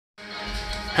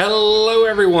Hello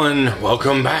everyone,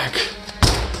 welcome back.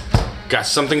 Got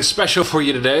something special for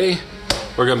you today.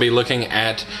 We're going to be looking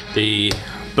at the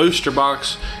booster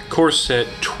box Coreset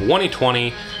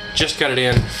 2020. Just got it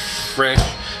in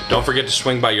fresh. Don't forget to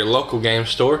swing by your local game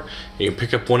store. You can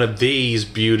pick up one of these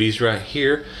beauties right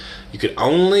here. You could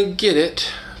only get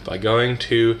it by going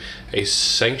to a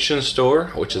sanctioned store,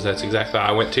 which is that's exactly what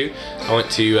I went to. I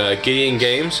went to Gideon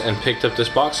Games and picked up this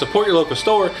box. Support your local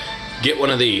store. Get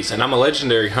one of these, and I'm a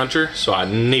legendary hunter, so I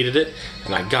needed it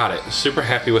and I got it. Super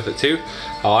happy with it too.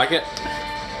 I like it.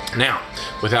 Now,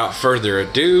 without further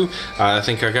ado, I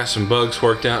think I got some bugs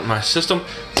worked out in my system.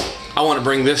 I want to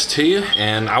bring this to you,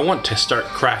 and I want to start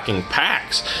cracking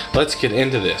packs. Let's get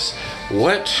into this.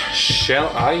 What shall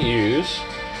I use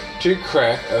to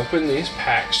crack open these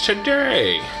packs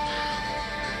today?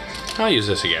 I'll use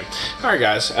this again. Alright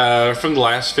guys, from the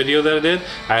last video that I did,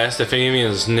 I asked if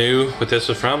anyone is new what this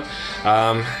was from.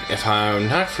 If I'm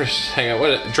not for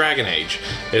Dragon Age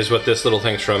is what this little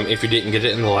thing's from, if you didn't get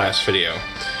it in the last video.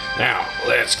 Now,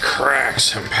 let's crack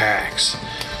some packs.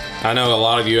 I know a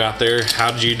lot of you out there, how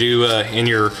did you do in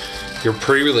your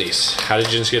pre-release? How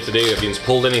did you just get to do? Have you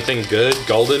pulled anything good,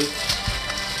 golden?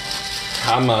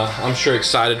 I'm sure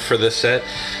excited for this set.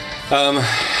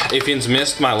 If you've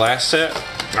missed my last set,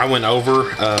 I went over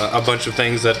a bunch of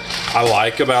things that I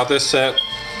like about this set.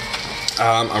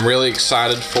 I'm really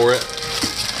excited for it.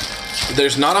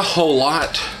 There's not a whole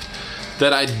lot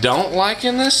that I don't like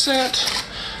in this set.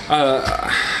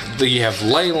 You have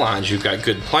ley lines, you've got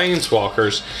good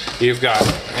planeswalkers,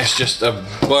 it's just a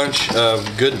bunch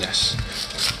of goodness.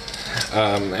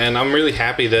 And I'm really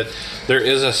happy that there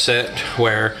is a set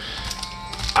where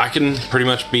I can pretty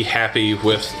much be happy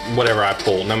with whatever I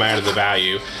pull, no matter the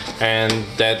value, and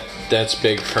that's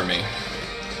big for me.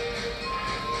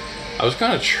 I was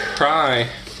gonna try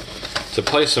to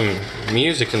play some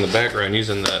music in the background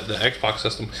using the Xbox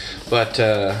system, but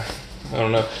I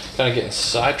don't know, kind of getting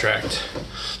sidetracked.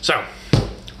 So,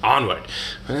 onward.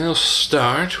 We'll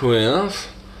start with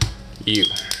you.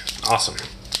 Awesome.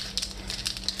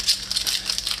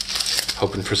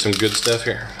 Hoping for some good stuff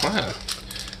here. Wow.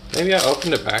 Maybe I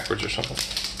opened it backwards or something.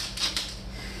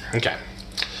 Okay.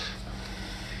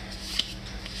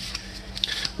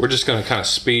 We're just going to kind of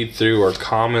speed through our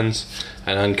commons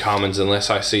and uncommons unless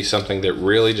I see something that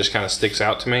really just kind of sticks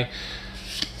out to me.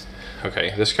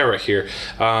 Okay, this guy right here.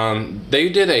 They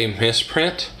did a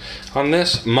misprint on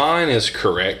this. Mine is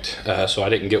correct, so I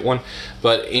didn't get one.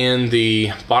 But in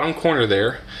the bottom corner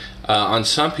there, on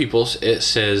some people's, it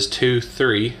says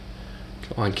 2-3.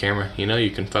 Come on, camera. You know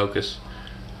you can focus.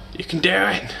 You can do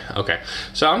it. Okay,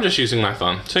 so I'm just using my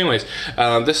phone. So anyways,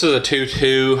 this is a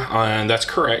 2-2, and that's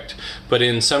correct. But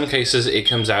in some cases, it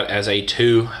comes out as a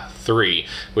 2-3,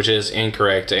 which is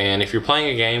incorrect. And if you're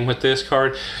playing a game with this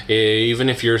card, even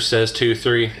if yours says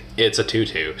 2-3, it's a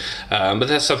 2-2. But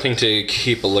that's something to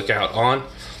keep a lookout on.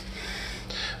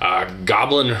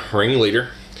 Goblin Ringleader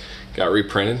got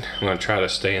reprinted. I'm going to try to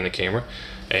stay in the camera.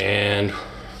 And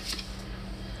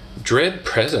Dread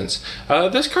Presence.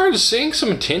 This card is seeing some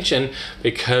attention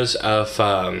because of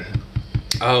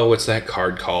oh, what's that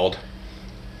card called?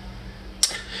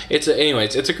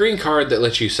 Anyways, it's a green card that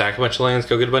lets you sack a bunch of lands,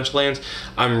 go get a bunch of lands.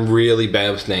 I'm really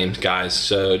bad with names, guys,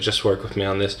 so just work with me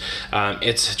on this.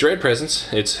 It's Dread Presence.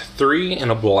 It's 3 and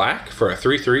a black for a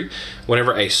 3/3.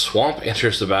 Whenever a swamp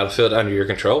enters the battlefield under your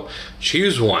control,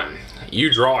 choose one.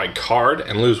 You draw a card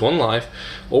and lose 1 life,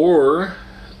 or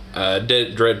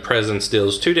Dread Presence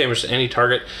deals 2 damage to any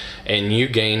target and you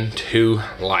gain 2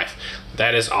 life.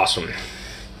 That is awesome.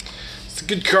 It's a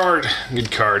good card.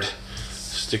 Good card.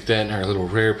 Stick that in our little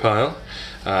rare pile.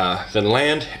 Then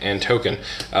land and token.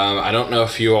 I don't know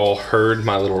if you all heard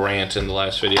my little rant in the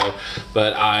last video,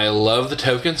 but I love the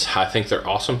tokens. I think they're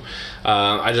awesome.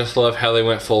 I just love how they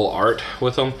went full art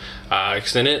with them.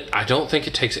 Extended. I don't think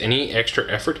it takes any extra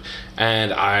effort,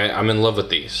 and I'm in love with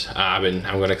these. I'm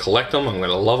going to collect them. I'm going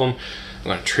to love them. I'm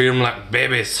going to treat them like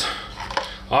babies.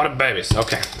 All the babies.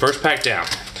 Okay, first pack down.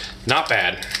 Not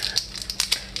bad.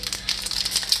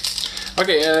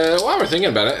 Okay, while we're thinking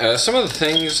about it, some of the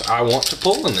things I want to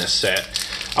pull in this set.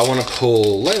 I want to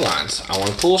pull Ley Lines. I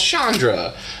want to pull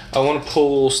Chandra. I want to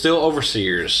pull Steel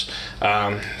Overseers.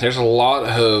 There's a lot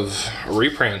of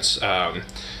reprints.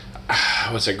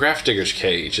 What's it? Grafdigger's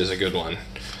Cage is a good one.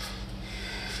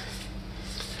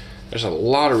 There's a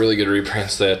lot of really good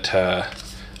reprints that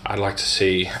I'd like to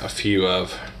see a few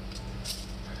of.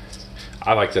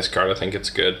 I like this card. I think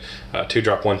it's good.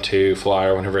 2-drop 1/2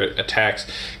 flyer. Whenever it attacks,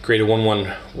 create a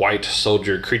 1/1 white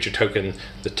soldier creature token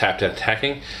that tapped and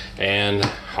attacking. And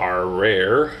our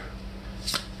rare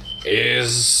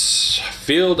is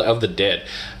Field of the Dead.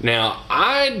 Now,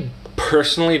 I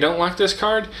personally don't like this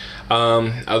card.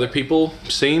 Other people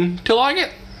seem to like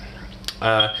it.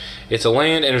 It's a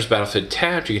land, enters battlefield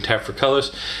tapped. You can tap for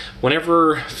colors.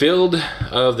 Whenever Field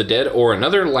of the Dead or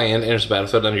another land enters the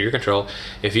battlefield under your control,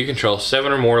 if you control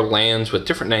 7 or more lands with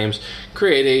different names,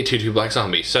 create a 2/2 black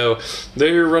zombie. So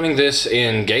they're running this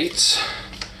in Gates.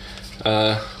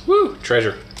 Woo,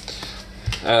 treasure.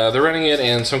 They're running it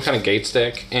in some kind of Gates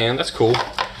deck, and that's cool.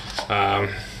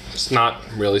 It's not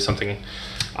really something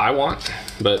I want,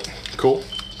 but cool.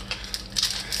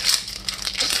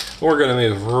 We're gonna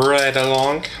move right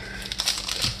along.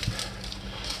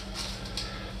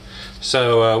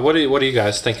 So what are you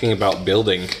guys thinking about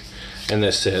building in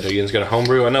this set? Are you guys gonna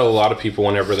homebrew? I know a lot of people,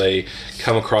 whenever they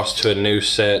come across to a new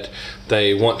set,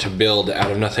 they want to build out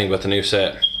of nothing but the new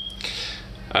set.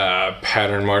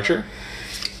 Pattern Marcher,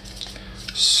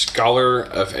 Scholar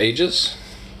of Ages,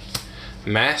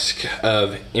 Mask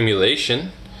of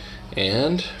Emulation,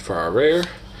 and for our rare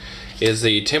is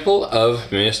the Temple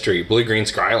of Mystery, blue-green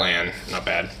Scryland. Not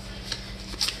bad.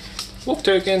 Wolf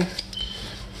Token.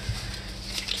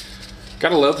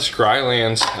 Gotta love the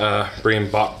Scrylands being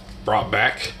brought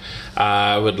back.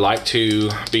 I would like to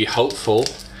be hopeful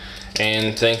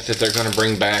and think that they're gonna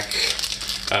bring back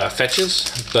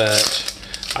fetches, but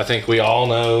I think we all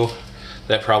know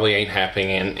that probably ain't happening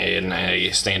in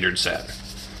a standard set.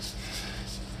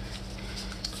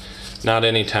 Not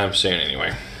anytime soon,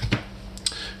 anyway.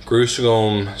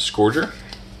 Gruesome Scourger,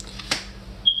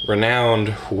 Renowned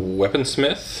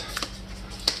Weaponsmith,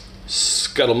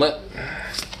 Scuttlement,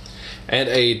 and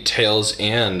a Tail's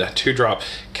End. 2-drop,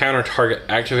 counter target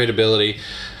activate ability,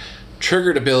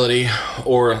 triggered ability,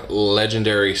 or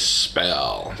legendary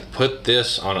spell. Put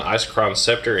this on an Icecrown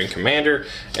Scepter in Commander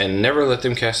and never let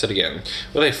them cast it again.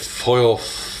 With a foil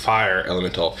fire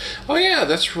elemental. Oh yeah,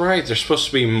 that's right. There's supposed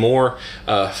to be more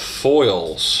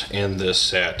foils in this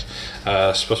set.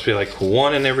 Supposed to be like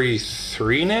 1 in every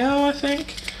 3 now, I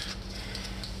think.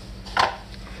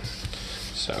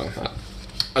 So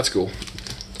that's cool.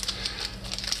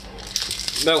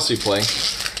 That'll see play.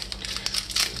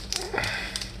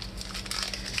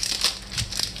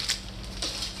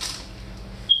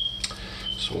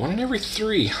 So 1 in every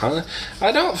 3, huh?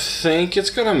 I don't think it's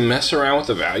gonna mess around with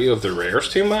the value of the rares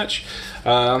too much.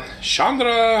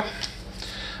 Chandra,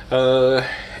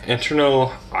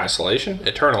 Eternal Isolation,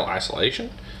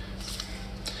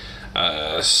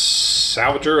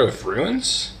 Salvager of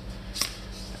Ruins,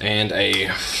 and a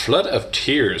Flood of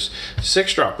Tears.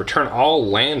 6-drop, return all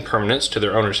land permanents to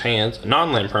their owner's hands,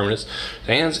 non-land permanents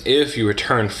hands. If you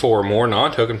return 4 more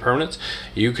non-token permanents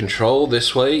you control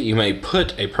this way, you may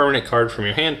put a permanent card from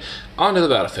your hand onto the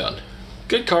battlefield.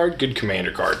 Good card, good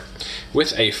commander card.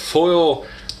 With a foil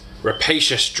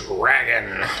Rapacious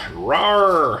Dragon.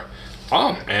 Rawr!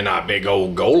 Oh, and a big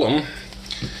old golem.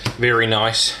 Very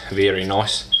nice, very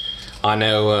nice. I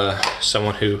know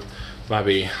someone who might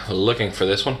be looking for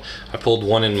this one. I pulled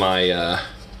one in my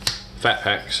fat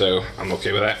pack, so I'm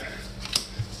okay with that.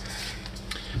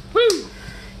 Woo!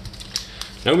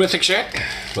 No mythics yet,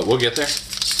 but we'll get there.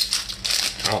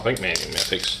 I don't think many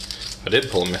mythics. I did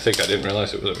pull a mythic, I didn't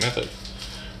realize it was a mythic.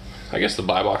 I guess the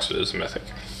buy box is a mythic.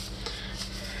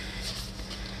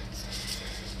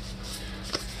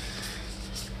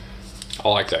 I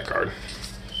like that card.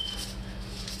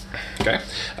 Okay,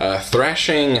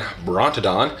 Thrashing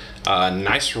Brontodon,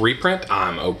 nice reprint.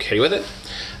 I'm okay with it.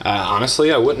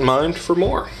 Honestly, I wouldn't mind for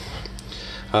more.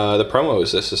 The promo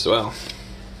is this as well.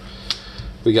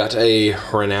 We got a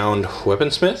Renowned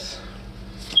Weaponsmith.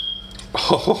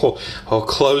 I'll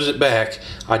close it back.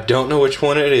 I don't know which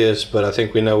one it is, but I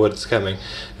think we know what's coming.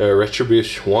 A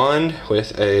Retribution Wand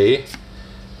with a...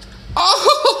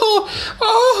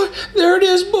 Oh, there it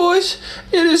is, boys.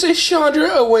 It is a Chandra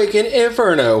Awakened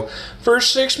Inferno. For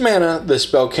 6 mana, the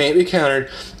spell can't be countered.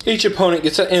 Each opponent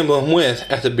gets an emblem with,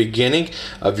 at the beginning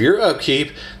of your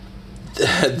upkeep,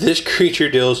 this creature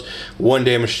deals 1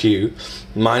 damage to you.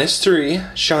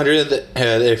 -3, Chandra the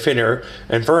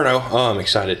Inferno, oh I'm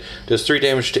excited, does 3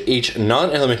 damage to each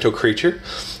non-elemental creature.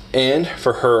 And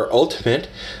for her ultimate,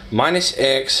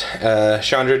 -X,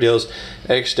 Chandra deals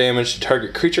X damage to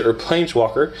target creature or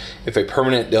planeswalker. If a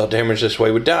permanent dealt damage this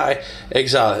way would die,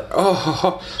 exile it.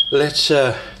 Oh, let's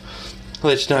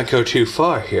not go too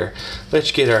far here.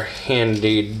 Let's get our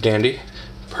handy dandy,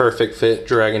 perfect fit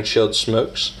Dragon Shield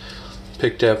Smokes,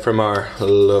 picked up from our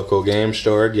local game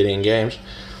store, Getting Games.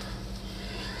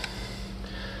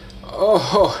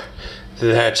 Oh,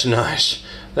 that's nice.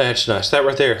 That's nice. That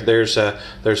right there, there's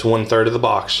 1/3 of the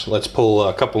box. Let's pull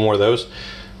a couple more of those.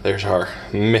 There's our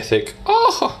mythic.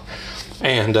 Oh,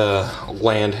 and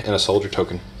land and a soldier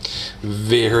token.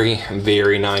 Very,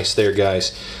 very nice there,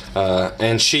 guys.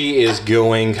 And she is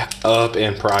going up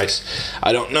in price.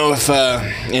 I don't know if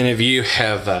any of you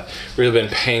have really been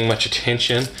paying much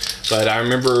attention, but I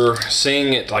remember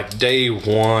seeing it like day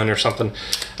one or something.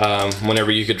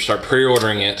 Whenever you could start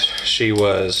pre-ordering it, she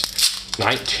was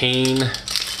 19,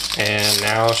 and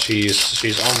now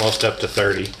she's almost up to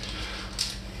 30.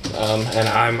 And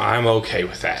I'm okay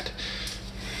with that.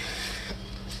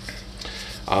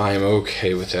 I'm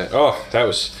okay with that. Oh, that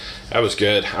was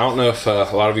good. I don't know if a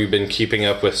lot of you have been keeping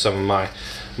up with some of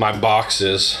my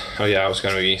boxes. Oh yeah, I was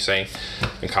going to be saying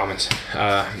in comments,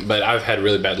 but I've had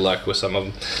really bad luck with some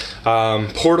of them.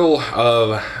 Portal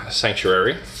of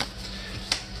Sanctuary,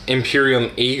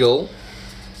 Imperium Eagle,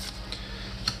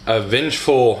 a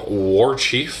Vengeful War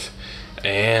Chief,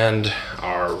 and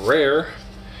our rare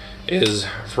is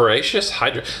Voracious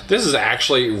Hydra. This is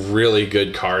actually a really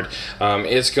good card.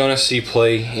 It's gonna see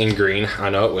play in green. I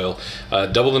know it will.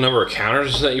 Double the number of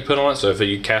counters that you put on it. So if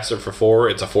you cast it for 4,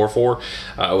 it's a 4/4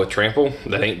 with trample.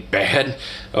 That ain't bad.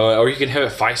 Or you can have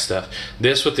it fight stuff.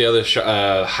 This with the other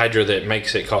Hydra that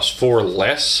makes it cost 4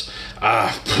 less.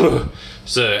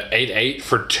 It's a 8/8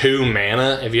 for 2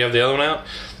 mana. If you have the other one out,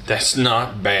 that's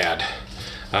not bad.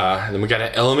 Then we got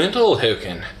an Elemental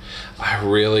token. I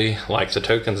really like the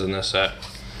tokens in this set.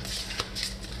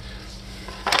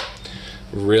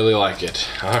 Really like it.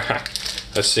 Alright,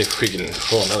 let's see if we can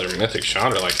pull another Mythic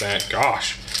Chandra like that.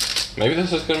 Gosh, maybe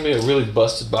this is going to be a really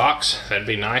busted box. That'd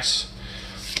be nice.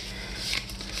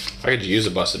 I could use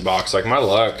a busted box. Like, my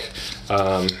luck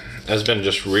has been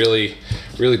just really,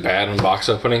 really bad on box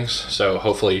openings. So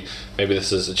hopefully, maybe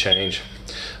this is a change.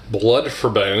 Blood for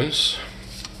Bones.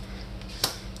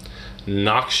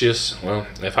 Noxious, well,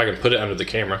 if I can put it under the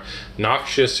camera,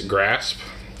 Noxious Grasp,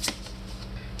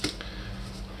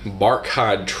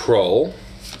 Barkhide Troll,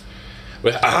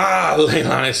 with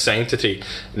Leyline Sanctity.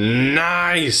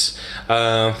 Nice!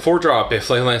 4-drop. If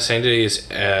Leyline Sanctity is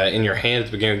in your hand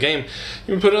at the beginning of the game,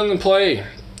 you can put it on the play.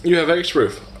 You have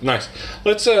X-Proof. Nice.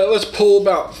 Let's pull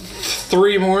about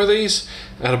 3 more of these.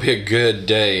 That'll be a good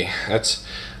day. That's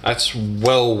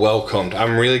well welcomed.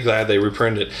 I'm really glad they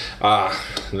reprinted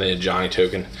the Johnny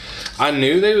token. I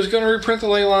knew they was going to reprint the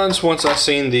Leylines once I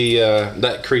seen the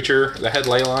that creature that had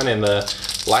Leyline in the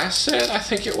last set. I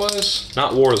think it was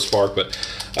not War of the Spark, but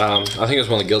I think it was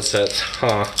one of the guild sets.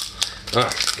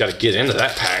 Got to get into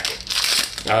that pack.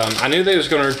 I knew they was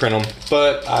going to reprint them,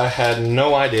 but I had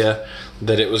no idea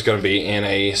that it was going to be in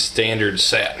a standard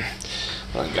set.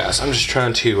 All right, guys, I'm just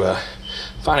trying to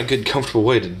find a good, comfortable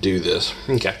way to do this.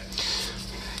 Okay.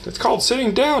 It's called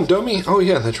sitting down, dummy. Oh,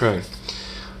 yeah, that's right.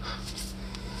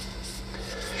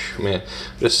 Man,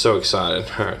 I'm just so excited.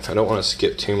 All right, I don't want to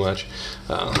skip too much.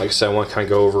 Like I said, I want to kind of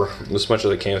go over as much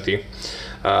as I can with you.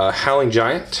 Howling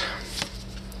Giant.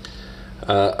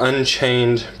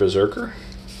 Unchained Berserker.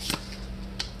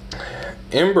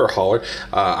 Ember Hauler.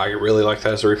 I really like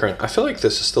that as a reprint. I feel like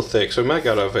this is still thick, so it might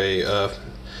got out of a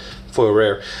foil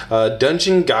rare.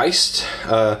 Dungeon Geist.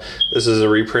 This is a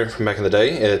reprint from back in the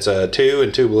day. It's 2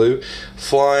 and 2 blue.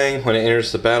 Flying. When it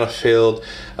enters the battlefield,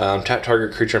 tap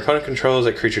target creature opponent controls.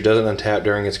 That creature doesn't untap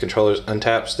during its controller's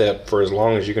untap step for as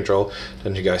long as you control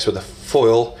Dungeon Geist with a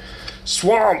foil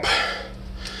swamp.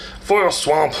 Foil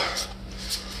swamp.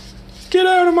 Get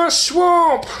out of my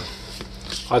swamp.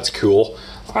 That's cool.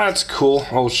 That's cool.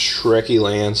 Oh, Shrekky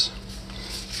lands.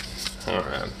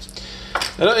 Alright.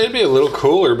 It'd be a little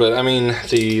cooler, but I mean,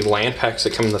 the land packs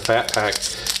that come in the fat pack,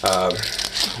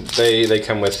 they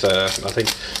come with, I think,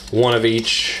 1 of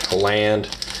each land,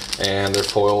 and their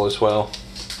foil as well.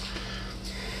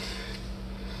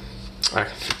 I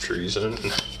can keep treason.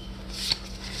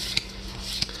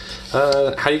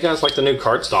 How do you guys like the new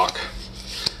card stock?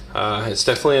 It's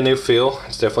definitely a new feel.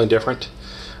 It's definitely different.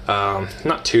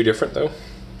 Not too different, though.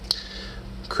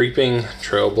 Creeping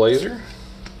Trailblazer.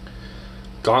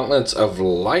 Gauntlets of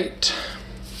Light.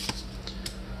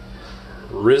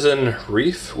 Risen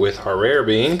Reef with our rare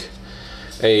being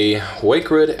a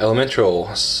Wakewood Elemental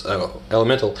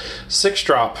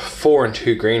 6-drop 4 and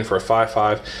 2 green for a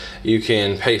 5/5. You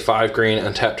can pay 5 green,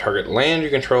 untap target land you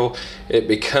control. It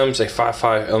becomes a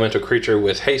 5/5 elemental creature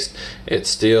with haste. It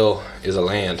still is a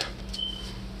land.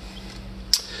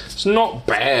 It's not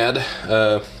bad.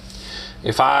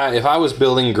 If I was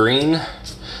building green,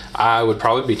 I would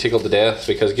probably be tickled to death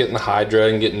because getting the Hydra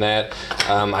and getting that,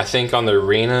 I think on the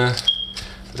arena,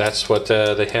 that's what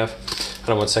they have. Hold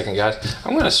on 1 second, guys.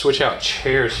 I'm going to switch out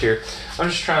chairs here. I'm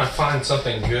just trying to find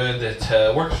something good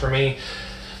that works for me.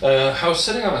 I was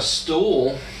sitting on a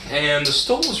stool, and the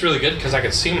stool was really good because I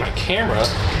could see my camera,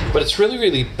 but it's really,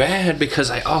 really bad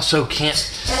because I also can't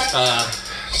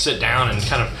sit down and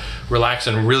kind of relax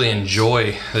and really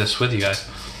enjoy this with you guys.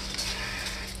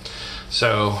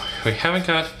 So we haven't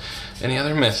got any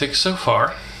other mythics so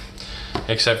far,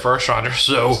 except for our Shrouders,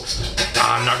 so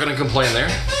I'm not gonna complain there.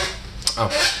 Oh,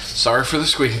 sorry for the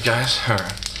squeaking, guys.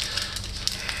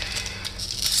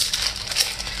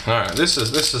 All right, this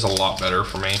is a lot better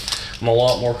for me. I'm a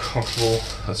lot more comfortable.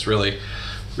 Let's really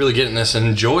get in this and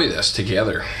enjoy this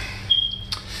together.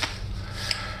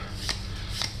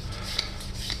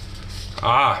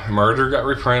 Ah, Murder got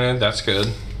reprinted. That's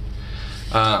good.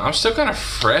 I'm still kind of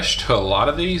fresh to a lot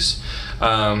of these.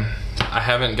 I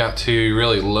haven't got to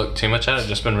really look too much at it.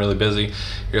 Just been really busy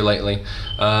here lately.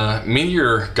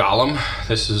 Meteor Golem.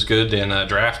 This is good in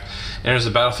draft. Enters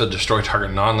the battlefield, destroy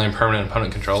target non-land permanent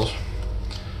opponent controls.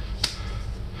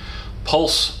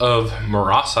 Pulse of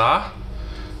Marasa.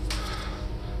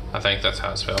 I think that's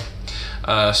how it's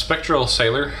spelled. Spectral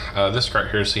Sailor. This card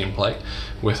here is seen play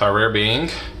with our rare being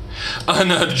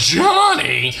an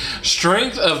Johnny,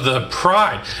 Strength of the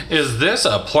Pride. Is this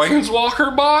a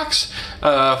Planeswalker box?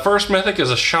 First mythic is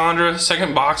a Chandra.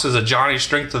 Second box is a Johnny,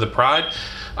 Strength of the Pride.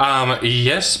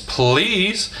 Yes,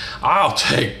 please. I'll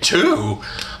take 2.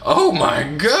 Oh my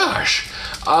gosh.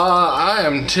 I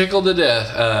am tickled to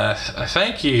death.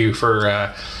 Thank you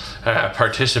for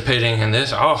participating in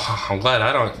this. Oh, I'm glad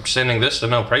I don't sending this to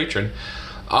no patron.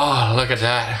 Oh, look at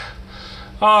that.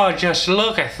 Oh, just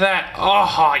look at that.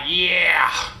 Oh,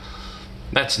 yeah.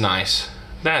 That's nice.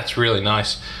 That's really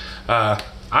nice.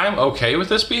 I'm okay with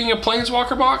this being a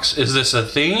Planeswalker box. Is this a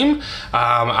theme?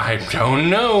 I don't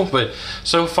know, but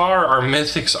so far our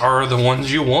mythics are the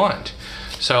ones you want.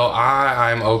 So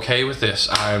I'm okay with this.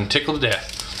 I'm tickled to death.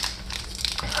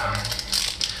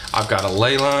 I've got a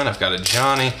Leyline, I've got a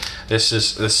Johnny. This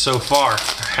so far.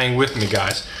 Hang with me,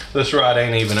 guys. This ride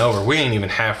ain't even over. We ain't even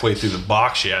halfway through the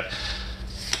box yet.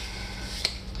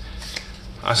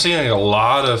 I've seen a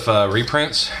lot of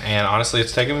reprints, and honestly,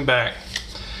 it's taking me back.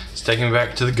 It's taking me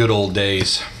back to the good old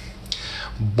days.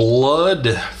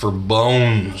 Blood for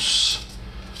Bones.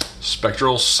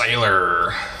 Spectral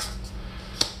Sailor.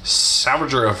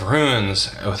 Salvager of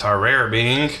Ruins with our rare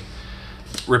being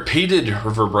Repeated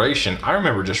Reverberation. I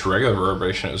remember just regular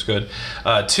Reverberation, it was good.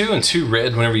 2 and 2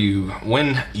 red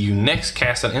when you next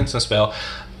cast an instant spell,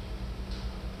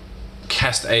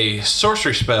 cast a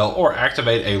sorcery spell, or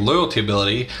activate a loyalty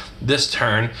ability this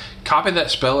turn, copy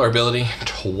that spell or ability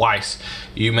twice.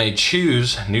 You may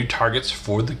choose new targets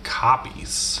for the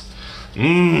copies.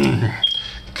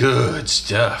 Good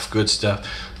stuff, good stuff.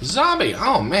 Zombie,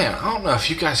 oh man, I don't know if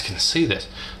you guys can see this.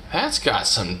 That's got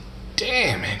some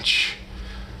damage.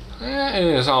 That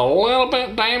is a little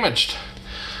bit damaged.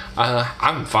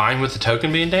 I'm fine with the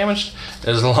token being damaged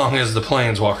as long as the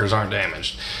Planeswalkers aren't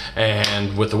damaged.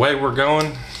 And with the way we're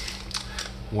going,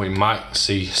 we might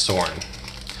see Sorin.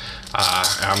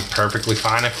 I'm perfectly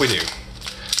fine if we do.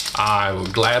 I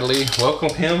would gladly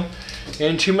welcome him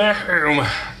into my home.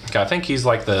 I think he's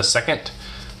like the second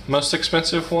most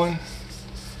expensive one.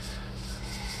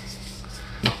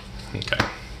 Okay.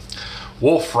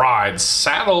 Wolf Ride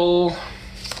Saddle.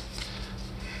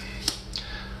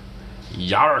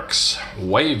 Yark's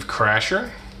Wave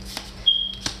Crasher.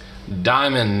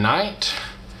 Diamond Knight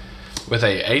with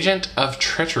a Agent of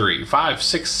Treachery. 5,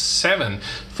 6, 7,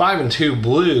 5 and 2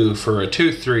 blue for a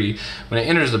 2/3. When it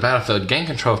enters the battlefield, gain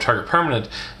control of target permanent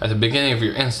at the beginning of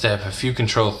your end step. If you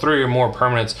control 3 or more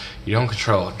permanents you don't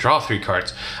control, draw 3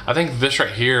 cards. I think this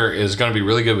right here is going to be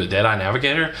really good with Deadeye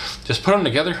Navigator. Just put them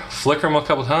together, flicker them a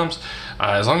couple times.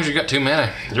 As long as you got 2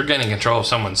 mana, you're gaining control of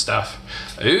someone's stuff.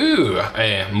 Ooh,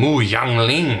 a Mu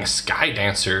Yangling Sky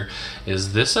Dancer.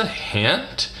 Is this a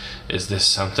hint? Is this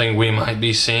something we might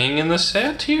be seeing in the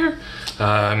set here?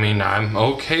 I mean, I'm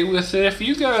okay with it if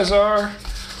you guys are.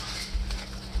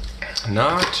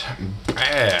 Not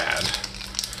bad.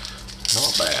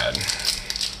 Not bad.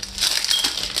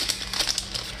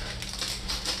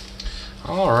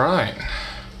 All right.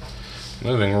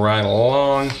 Moving right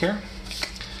along here.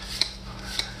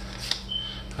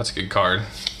 That's a good card.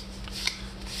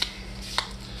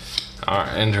 All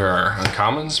right, enter our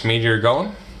uncommons. Meteor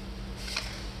Golem.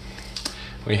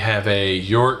 We have a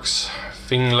York's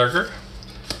Finglurker,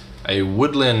 a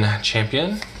Woodland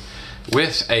Champion,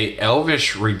 with a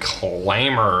Elvish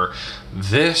Reclaimer.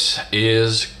 This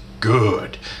is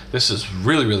good. This is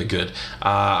really, really good.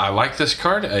 I like this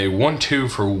card. A 1/2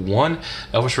 for 1.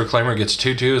 Elvish Reclaimer gets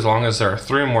 2/2 as long as there are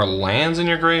 3 or more lands in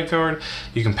your graveyard.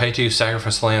 You can pay 2,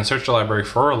 sacrifice a land, search the library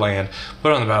for a land,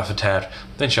 put it on the battlefield tapped,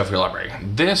 than Shelf Your Library.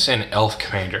 This and Elf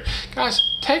Commander. Guys,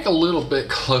 take a little bit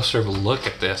closer of a look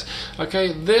at this.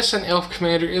 Okay, this and Elf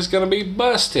Commander is gonna be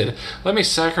busted. Let me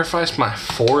sacrifice my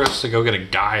forest to go get a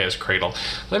Gaia's Cradle.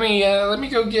 Let me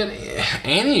go get a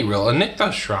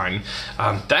Nykthos Shrine.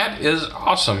 That is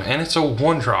awesome, and it's a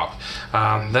 1-drop.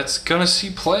 That's gonna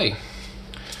see play.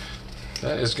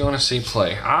 That is gonna see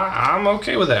play. I'm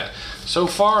okay with that. So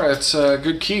far, it's a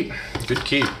good keep. Good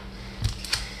keep.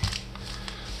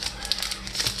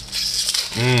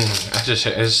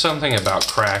 It's something about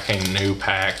cracking new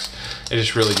packs. It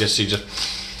just really gets you just,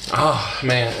 oh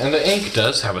man. And the ink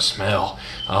does have a smell.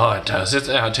 Oh, it does.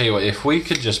 I'll tell you what, if we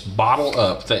could just bottle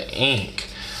up the ink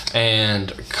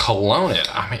and cologne it,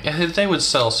 I mean, they would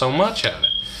sell so much of it.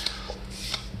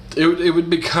 It would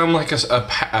become like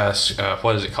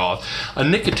what is it called? A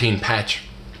nicotine patch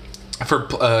for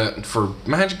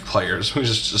Magic players who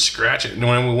just scratch it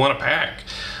when we want a pack.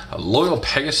 A Loyal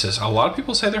Pegasus. A lot of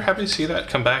people say they're happy to see that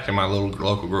come back in my little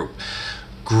local group.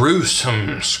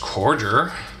 Gruesome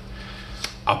Scourger.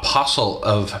 Apostle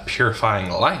of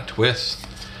Purifying Light with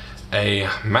a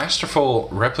Masterful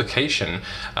Replication.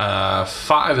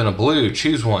 5 in a blue.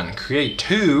 Choose one. Create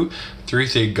 2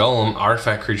 3/3 Golem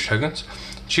artifact creature tokens.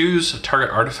 Choose a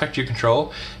target artifact you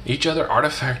control. Each other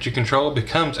artifact you control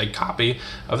becomes a copy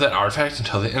of that artifact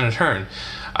until the end of turn.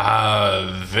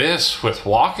 This with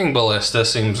Walking Ballista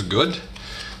seems good.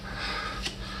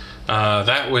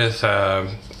 That with,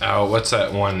 what's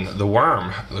that one? The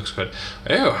Worm looks good.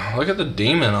 Ew, look at the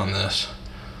demon on this.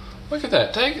 Look at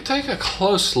that. Take a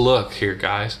close look here,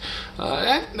 guys.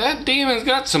 That demon's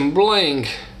got some bling.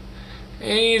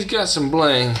 He's got some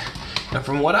bling. And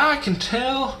from what I can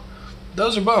tell,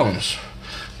 those are bones.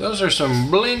 Those are some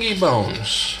blingy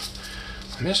bones.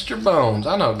 Mr. Bones.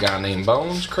 I know a guy named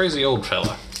Bones. Crazy old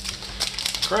fella.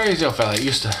 Crazy old fella. He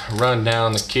used to run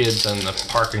down the kids in the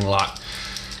parking lot.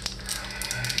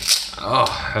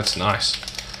 Oh, that's nice.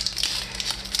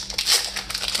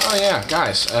 Oh yeah,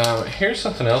 guys. Here's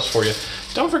something else for you.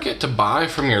 Don't forget to buy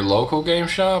from your local game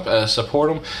shop,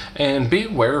 support them, and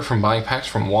beware from buying packs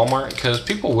from Walmart, because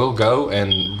people will go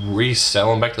and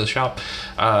resell them back to the shop.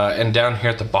 And down here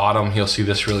at the bottom, you'll see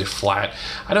this really flat.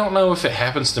 I don't know if it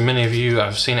happens to many of you.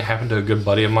 I've seen it happen to a good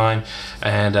buddy of mine,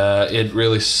 and it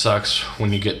really sucks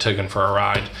when you get taken for a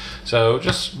ride. So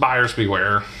just buyers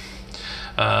beware.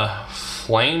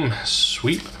 Flame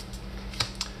Sweep,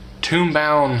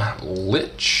 Tombbound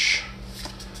Lich,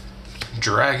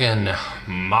 Dragon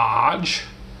Maj,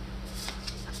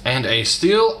 and a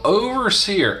Steel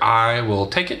Overseer. I will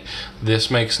take it.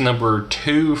 This makes number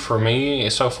 2 for me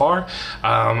so far.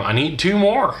 I need 2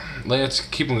 more. Let's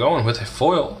keep them going with a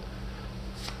foil.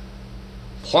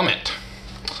 Plummet.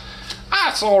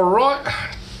 That's alright.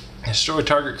 Destroy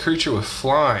target creature with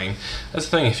flying. That's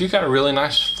the thing, if you've got a really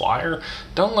nice flyer,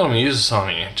 don't let them use this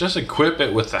on you. Just equip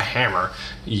it with the hammer.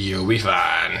 You'll be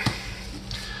fine.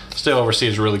 Steel Overseer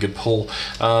is a really good pull.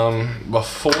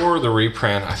 Before the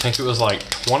reprint, I think it was like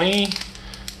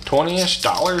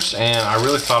 $20-ish, and I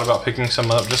really thought about picking some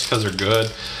up just because they're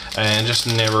good, and just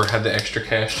never had the extra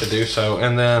cash to do so.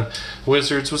 And then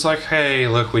Wizards was like, hey,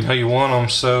 look, we know you want them,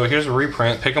 so here's a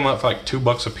reprint. Pick them up for like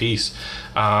 $2 a piece.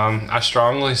 I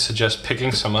strongly suggest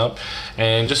picking some up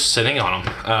and just sitting on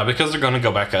them because they're going to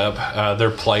go back up.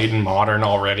 They're played in Modern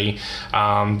already.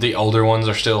 The older ones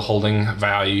are still holding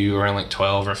value around like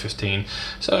 12 or 15.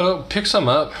 So pick some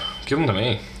up, give them to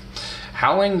me.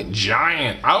 Howling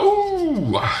Giant.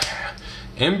 Oh,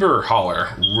 Ember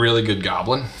Hauler, really good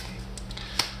goblin.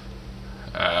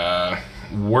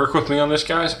 Work with me on this,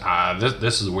 guys.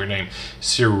 This is a weird name.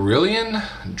 Cerulean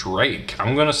Drake.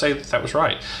 I'm gonna say that was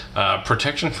right.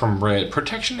 Protection from red.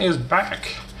 Protection is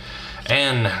back.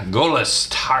 And Golas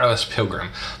Tireless Pilgrim.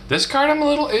 This card I'm a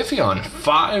little iffy on.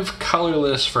 5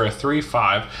 colorless for a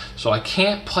 3/5, so I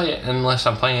can't play it unless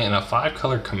I'm playing it in a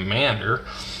 5-color commander.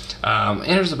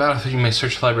 Enters the battlefield, you may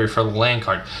search the library for a land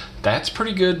card. That's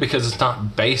pretty good because it's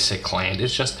not basic land,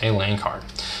 it's just a land card.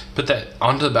 Put that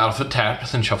onto the battlefield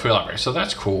tapped, then shuffle your library. So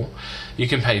that's cool. You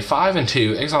can pay 5 and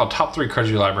 2, exile top 3 cards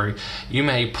of your library. You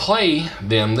may play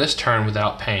them this turn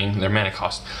without paying their mana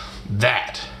cost.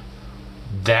 That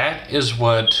is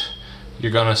what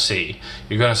you're gonna see.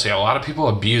 You're gonna see a lot of people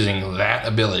abusing that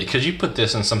ability, because you put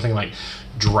this in something like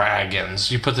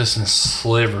dragons, you put this in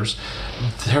slivers,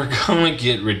 they're gonna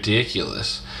get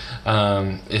ridiculous.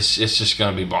 It's just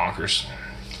gonna be bonkers.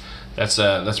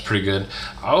 That's pretty good.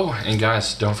 Oh, and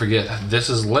guys, don't forget, this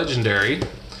is legendary,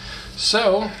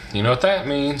 so you know what that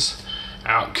means.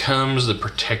 Out comes the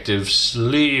protective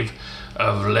sleeve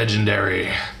of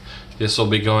legendary. This will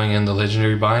be going in the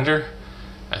legendary binder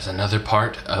as another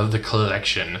part of the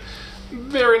collection.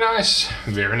 Very nice,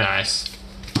 very nice.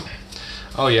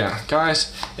 Oh yeah,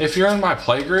 guys, if you're in my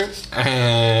play group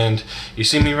and you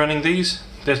see me running these,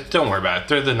 don't worry about it.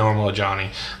 They're the normal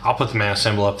Johnny. I'll put the mana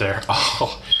symbol up there.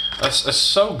 Oh, that's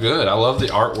so good. I love the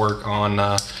artwork on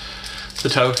the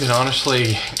token.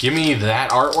 Honestly, give me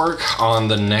that artwork on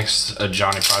the next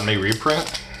Johnny Pride May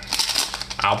reprint.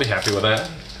 I'll be happy with that.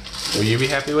 Will you be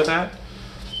happy with that?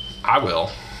 I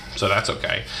will. So that's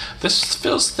okay. This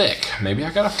feels thick. Maybe I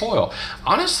got a foil.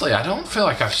 Honestly, I don't feel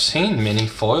like I've seen many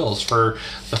foils for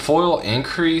the foil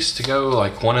increase to go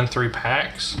like 1 in 3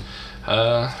 packs.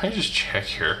 Let me just check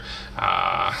here.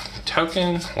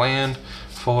 Token, land,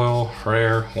 foil,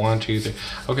 rare, 1, 2, 3.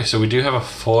 Okay, so we do have a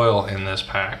foil in this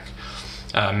pack.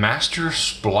 Master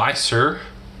Splicer,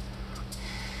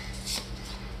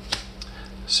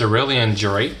 Cerulean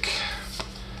Drake,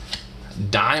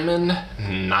 Diamond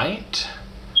Knight,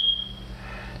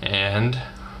 and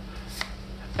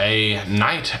a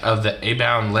Knight of the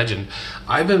A-Bound Legend.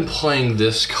 I've been playing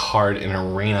this card in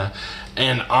Arena,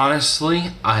 and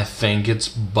honestly, I think it's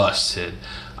busted.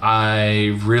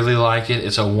 I really like it.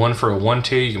 It's a 1 for a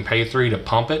 1/2. You can pay 3 to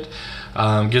pump it.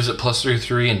 Gives it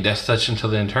 +3/3 and Death Touch until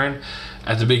the end turn.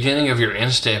 At the beginning of your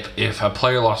end step, if a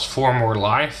player lost 4 more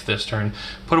life this turn,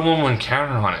 put a 1/1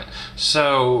 counter on it.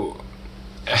 So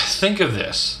think of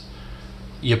this.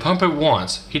 You pump it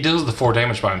once, he deals the 4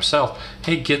 damage by himself,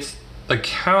 he gets the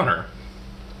counter.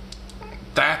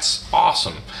 That's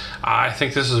awesome. I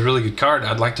think this is a really good card.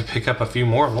 I'd like to pick up a few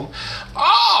more of them.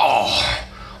 Oh,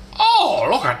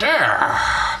 look at there.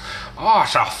 Oh,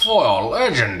 it's a foil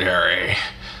legendary.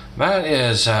 That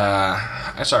is,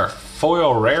 that's our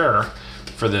foil rare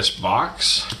for this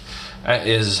box. That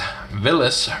is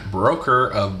Villis, Broker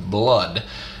of Blood.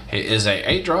 It is a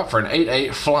 8-drop for an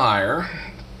 8/8 flyer.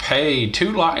 Pay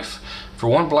 2 life. For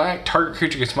 1 black, target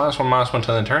creature gets -1/-1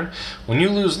 until the end turn. When you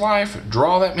lose life,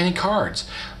 draw that many cards.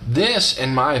 This,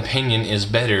 in my opinion, is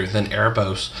better than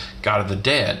Erebos, God of the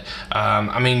Dead.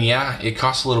 I mean, yeah, it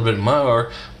costs a little bit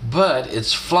more, but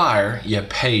it's flyer. You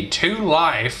pay 2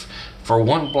 life for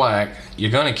 1 black.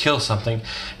 You're gonna kill something,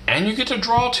 and you get to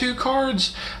draw 2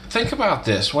 cards. Think about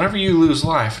this. Whenever you lose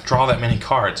life, draw that many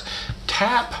cards.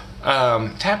 Tap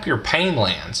your pain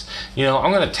lands. You know,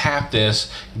 I'm gonna tap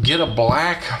this, get a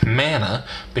black mana.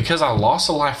 Because I lost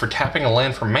a life for tapping a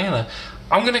land for mana,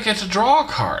 I'm gonna get to draw a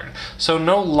card. So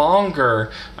no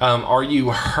longer are you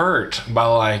hurt by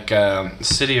like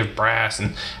City of Brass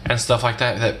and stuff like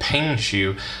that that pains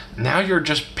you. Now you're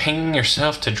just paying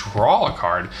yourself to draw a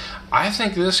card. I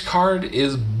think this card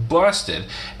is busted.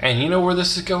 And you know where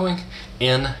this is going?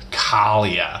 In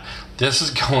Kalia. This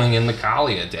is going in the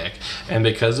Kalia deck, and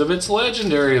because of its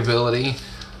legendary ability,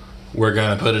 we're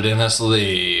gonna put it in a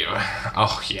sleeve.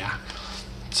 Oh yeah,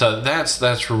 so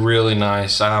that's really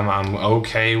nice. I'm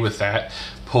okay with that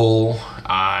pull.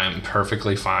 I'm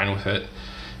perfectly fine with it.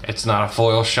 It's not a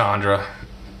foil Chandra,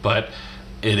 but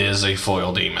it is a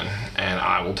foil demon, and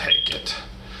I will take it.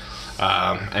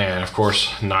 And of course,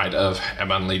 Knight of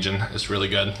A-Bound Legion is really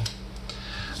good.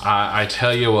 I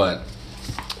tell you what,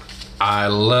 I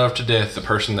love to death the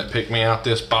person that picked me out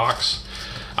this box.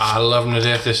 I love them to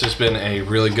death. This has been a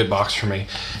really good box for me.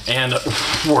 And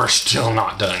we're still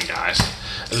not done, guys.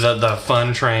 The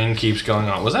fun train keeps going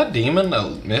on. Was that demon a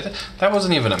mythic? That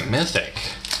wasn't even a mythic.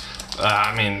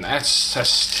 I mean, that's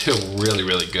still really,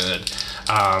 really good.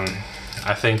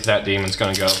 I think that demon's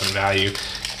going to go up in value.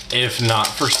 If not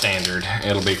for standard,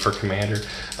 it'll be for commander.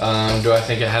 Do I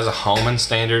think it has a home in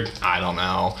standard? I don't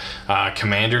know.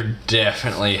 Commander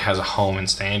definitely has a home in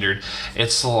standard.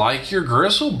 It's like your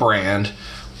Griselbrand,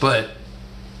 but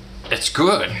it's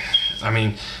good. I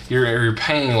mean, you're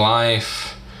paying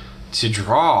life to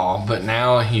draw, but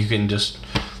now you can just,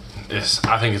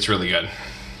 I think it's really good.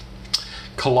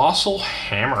 Colossal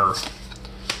Hammer,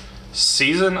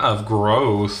 Season of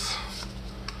Growth,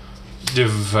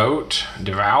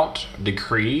 Devout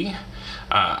Decree.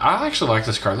 I actually like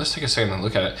this card. Let's take a second and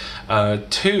look at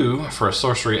it. 2 for a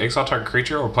sorcery, exile target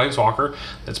creature or planeswalker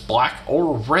that's black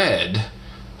or red.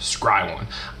 Scry 1.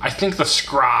 I think the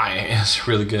Scry is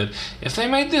really good. If they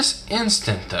made this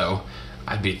instant though,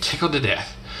 I'd be tickled to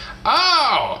death.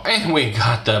 Oh, and we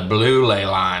got the blue ley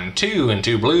line. 2 and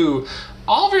 2 blue.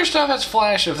 All of your stuff has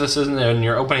flash. If this isn't in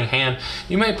your opening hand,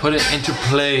 you may put it into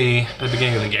play at the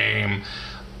beginning of the game.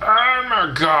 Oh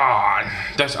my god.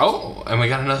 That's, oh, and we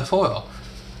got another foil.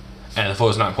 And the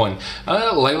foil's not important.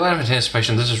 Ley Line of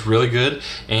Anticipation, this is really good.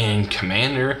 In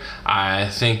Commander, I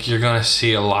think you're gonna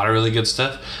see a lot of really good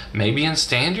stuff. Maybe in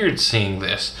Standard seeing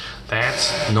this.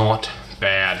 That's not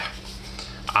bad.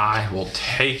 I will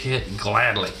take it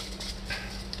gladly.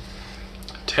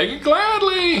 Take it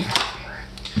gladly.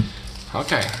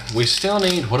 Okay, we still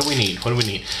need, what do we need? What do we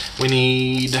need? We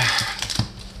need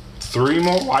 3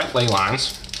 more white ley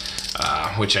lines,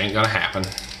 which ain't gonna happen.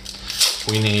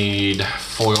 We need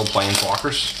foil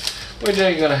planeswalkers, which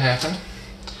ain't gonna happen.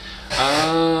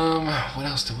 What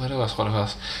else?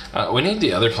 We need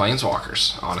the other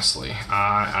planeswalkers, honestly.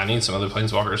 I need some other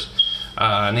planeswalkers.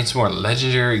 I need some more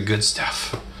legendary good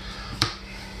stuff.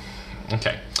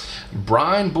 Okay.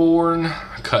 Brineborn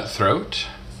Cutthroat.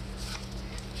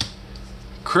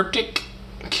 Cryptic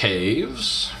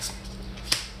Caves.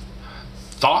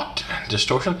 Thought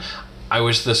Distortion. I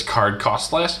wish this card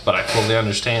cost less, but I fully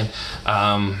understand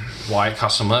why it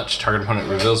costs so much. Target opponent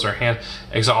reveals their hand.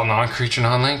 Exile non-creature,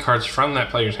 non-land cards from that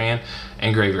player's hand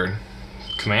and graveyard.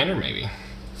 Commander, maybe.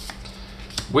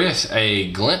 With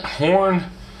a Glinthorn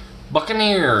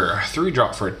Buccaneer.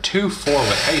 3-drop for a 2/4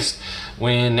 with haste.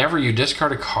 Whenever you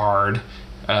discard a card,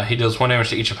 he deals 1 damage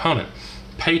to each opponent.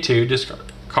 Pay 2, discard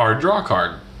card, draw a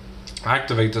card.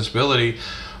 Activate this ability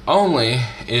only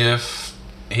if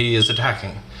he is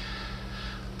attacking.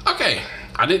 Okay,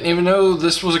 I didn't even know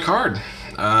this was a card.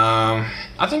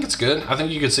 I think it's good. I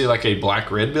think you could see like a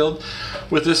black-red build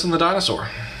with this and the dinosaur.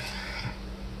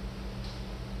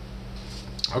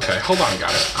 Okay, hold on,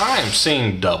 guys. I am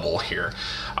seeing double here.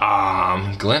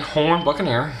 Glinthorn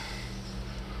Buccaneer.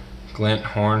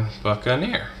 Glinthorn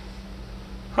Buccaneer.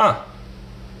 Huh.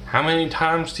 How many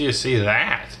times do you see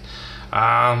that?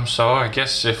 So I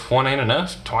guess if one ain't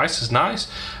enough, twice is nice.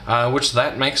 Which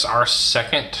that makes our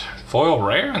second foil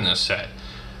rare in this set.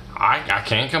 I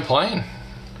can't complain.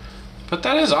 But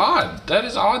that is odd. That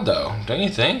is odd though, don't you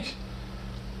think?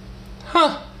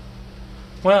 Huh.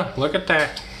 Well, look at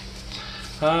that.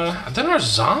 Then our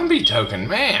zombie token,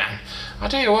 man. I'll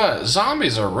tell you what,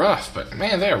 zombies are rough, but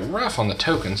man, they're rough on the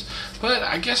tokens. But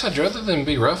I guess I'd rather them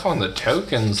be rough on the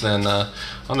tokens than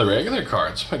on the regular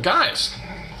cards. But guys,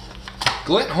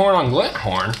 Glinthorn on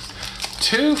Glinthorn,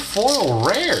 2 foil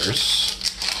rares,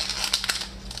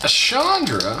 a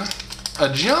Chandra, a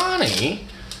Johnny,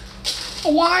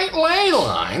 white ley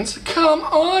lines. Come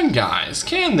on, guys,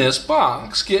 can this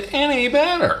box get any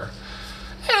better?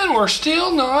 And we're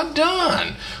still not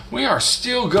done. We are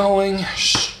still going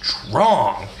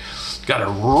strong. Got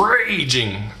a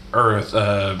raging earth.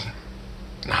 Yep,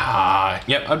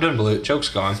 I've done blue. Joke's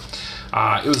gone.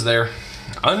 It was there.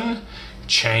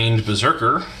 Unchained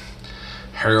Berserker.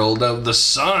 Herald of the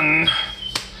Sun.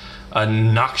 A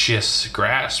Noxious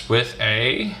Grasp with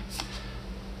a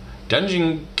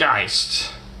Dungeon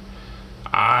Geist.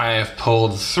 I've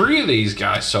pulled 3 of these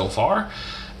guys so far.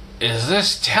 Is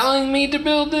this telling me to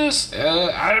build this?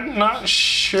 I'm not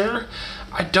sure.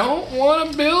 I don't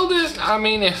want to build it. I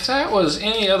mean, if that was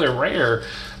any other rare,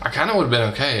 I kind of would have been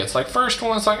okay. It's like first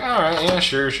one, it's like, all right, yeah,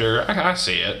 sure, I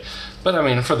see it. But I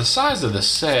mean, for the size of the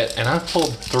set, and I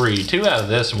pulled 3, 2 out of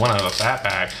this and 1 out of a fat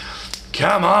pack.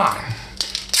 Come on.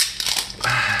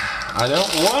 I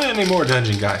don't want any more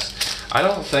Dungeon Guys. I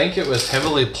don't think it was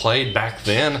heavily played back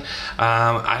then.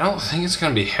 I don't think it's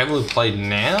going to be heavily played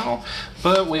now,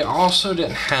 but we also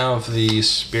didn't have the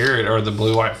Spirit or the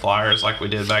blue-white flyers like we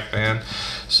did back then.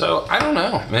 So, I don't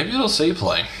know. Maybe it'll see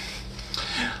play.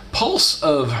 Pulse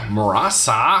of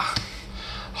Murasa.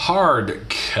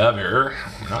 Hardcover.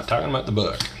 We're not talking about the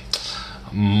book.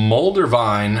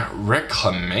 Moldervine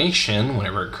Reclamation.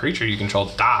 Whenever a creature you control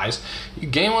dies, you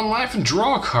gain 1 life and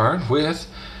draw a card with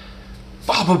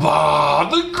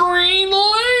the green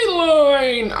ley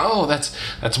line. Oh,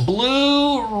 that's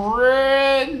blue,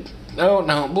 red.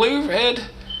 No, blue, red,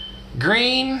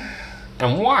 green,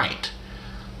 and white.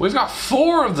 We've got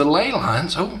 4 of the ley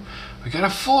lines. Oh, we got a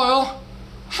foil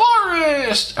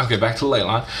forest. Okay, back to the ley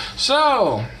line.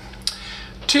 So,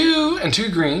 2 and 2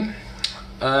 green.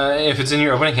 If it's in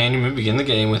your opening hand, you may begin the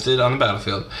game with it on the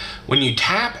battlefield. When you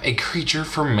tap a creature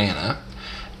for mana,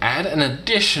 add an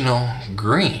additional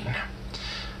green.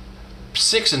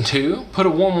 6 and 2, put a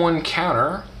 1/1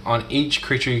 counter on each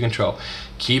creature you control.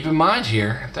 Keep in mind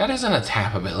here, that isn't a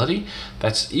tap ability.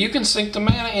 You can sink the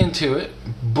mana into it.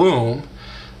 Boom.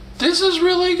 This is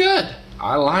really good.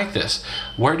 I like this.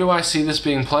 Where do I see this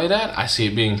being played at? I see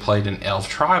it being played in Elf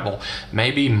Tribal.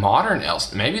 Maybe Modern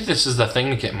Elves. Maybe this is the thing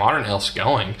to get Modern Elves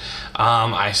going.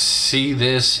 I see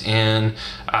this in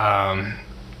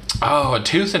a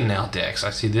Tooth and Nail decks.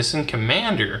 I see this in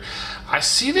Commander. I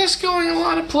see this going a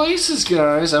lot of places,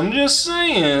 guys. I'm just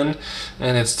saying.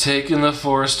 And it's taking the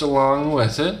forest along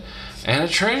with it. And a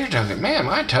treasure token. Man,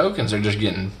 my tokens are just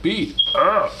getting beat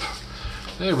up.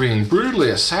 They're being brutally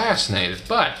assassinated.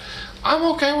 But I'm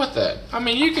okay with that. I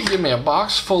mean, you could give me a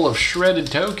box full of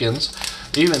shredded tokens,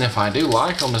 even if I do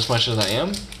like them as much as I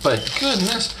am. But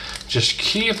goodness, just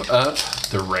keep up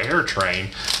the rare train.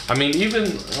 I mean,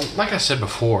 even, like I said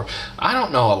before, I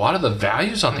don't know a lot of the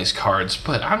values on these cards,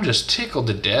 but I'm just tickled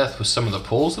to death with some of the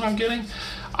pulls that I'm getting.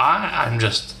 I'm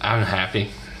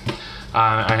happy.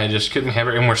 I just couldn't have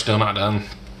it, and we're still not done.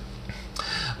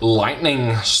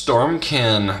 Lightning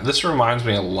Stormkin. This reminds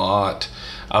me a lot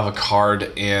of a card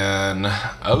in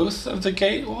Oath of the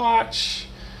Gatewatch.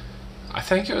 I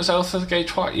think it was Oath of the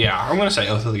Gatewatch. Yeah, I'm going to say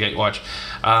Oath of the Gatewatch.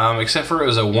 Except for it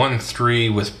was a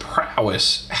 1/3 with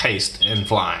prowess, haste, and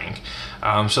flying.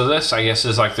 So this, I guess,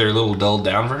 is like their little dulled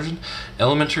down version.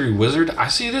 Elementary Wizard. I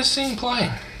see this scene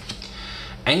play.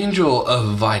 Angel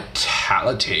of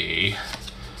Vitality.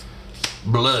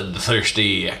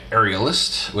 Bloodthirsty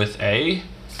Aerialist with a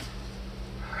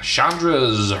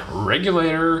Chandra's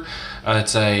Regulator.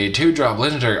 It's a 2-drop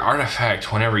legendary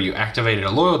artifact. Whenever you activate a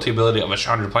loyalty ability of a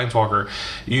Chandra Planeswalker,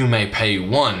 you may pay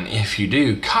 1. If you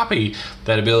do copy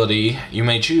that ability, you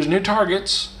may choose new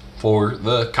targets for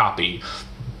the copy.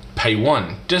 Pay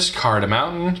 1. Discard a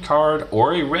mountain card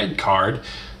or a red card.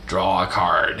 Draw a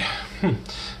card.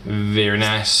 Very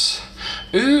nice.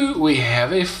 Ooh, we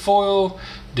have a foil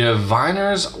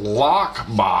Diviner's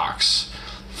Lockbox.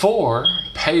 4.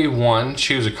 Pay 1,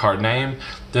 choose a card name,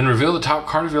 then reveal the top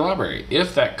card of your library.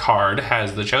 If that card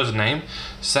has the chosen name,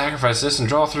 sacrifice this and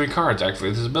draw 3 cards.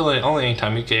 Activate this ability only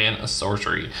anytime you can a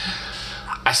sorcery.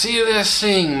 I see this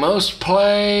seeing most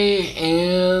play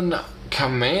in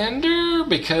Commander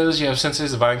because you have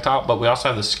Sensei's Dividing Top, but we also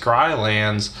have the Scry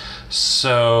lands,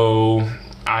 so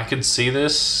I could see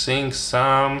this seeing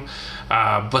some,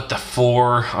 but the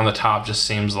 4 on the top just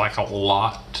seems like a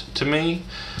lot to me.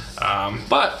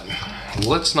 But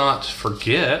let's not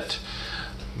forget,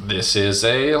 this is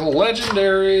a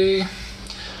legendary,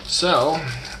 so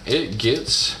it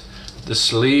gets the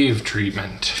sleeve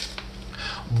treatment.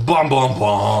 Bum bum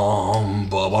bum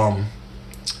bum bum.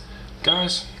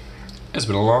 Guys, it's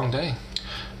been a long day.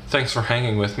 Thanks for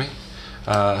hanging with me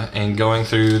and going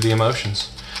through the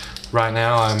emotions. Right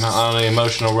now I'm on an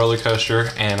emotional roller coaster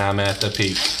and I'm at the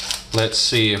peak. Let's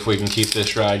see if we can keep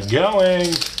this ride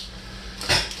going.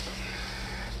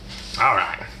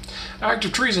 Alright. Act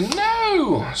of treason.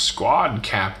 No! Squad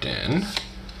captain.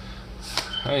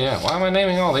 Oh yeah, why am I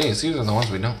naming all these? These are the ones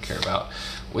we don't care about.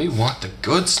 We want the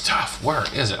good stuff. Where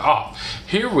is it? Oh,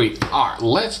 here we are.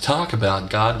 Let's talk about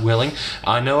God Willing.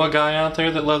 I know a guy out there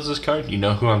that loves this card. You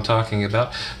know who I'm talking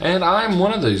about. And I'm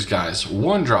one of those guys.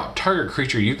 1-drop. Target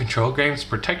creature you control gains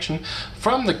protection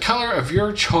from the color of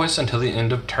your choice until the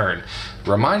end of turn.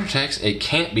 Reminder text, it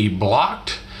can't be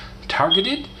blocked,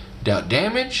 targeted, dealt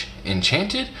damage,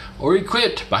 enchanted, or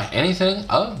equipped by anything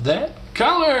of that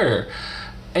color.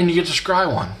 And you get to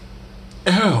scry one.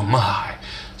 Oh my,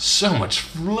 so much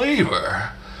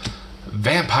flavor.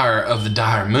 Vampire of the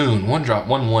Dire Moon, 1-drop,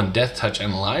 1/1, Death Touch,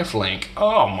 and Lifelink.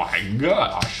 Oh my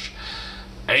gosh.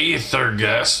 Aether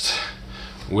Gust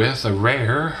with a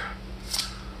rare.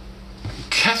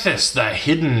 Kethis, the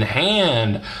Hidden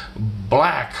Hand,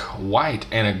 black, white,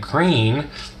 and a green.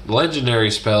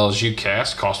 Legendary spells you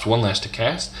cast cost 1 less to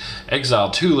cast. Exile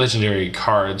 2 legendary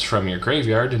cards from your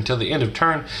graveyard until the end of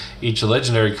turn. Each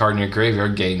legendary card in your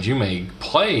graveyard gains. You may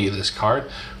play this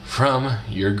card from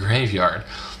your graveyard.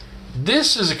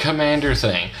 This is a commander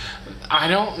thing. I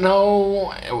don't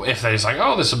know if they're like,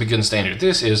 oh, this will be good in standard.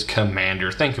 This is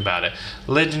commander. Think about it.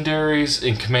 Legendaries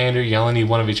in commander, you only need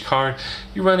 1 of each card.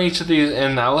 You run each of these,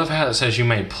 and I love how it says you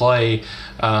may play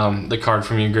the card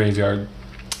from your graveyard,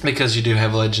 because you do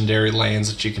have legendary lands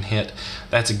that you can hit.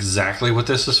 That's exactly what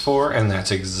this is for, and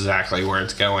that's exactly where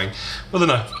it's going. With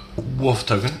a wolf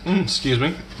token, excuse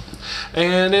me.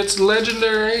 And it's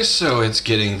legendary, so it's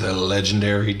getting the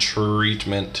legendary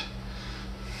treatment.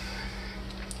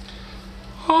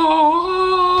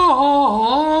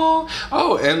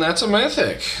 Oh, and that's a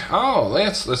mythic. Oh,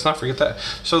 let's not forget that.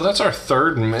 So that's our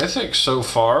 3rd mythic so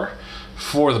far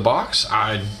for the box.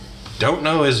 I don't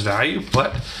know his value,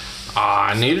 but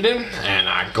I needed him, and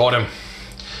I got him.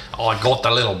 Oh, I got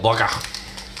the little bugger.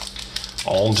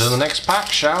 On to the next pack,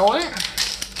 shall we?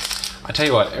 I tell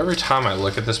you what, every time I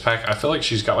look at this pack, I feel like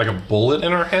she's got like a bullet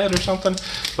in her head or something,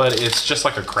 but it's just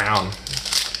like a crown.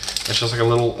 It's just like a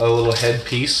little head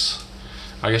piece,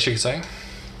 I guess you could say.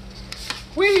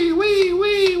 Wee, wee,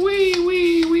 wee, wee,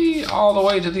 wee, wee, all the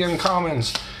way to the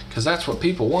uncommons, because that's what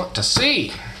people want to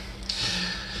see.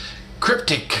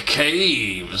 Cryptic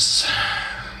Caves.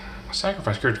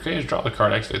 Sacrifice Cryptic Caves, draw the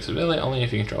card, activate the ability only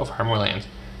if you control 5 more lands.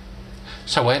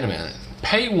 So wait a minute.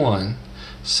 Pay 1,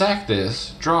 sack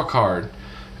this, draw a card,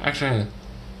 activate.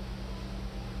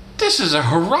 This is a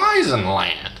Horizon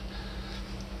land.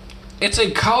 It's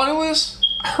a colorless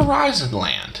Horizon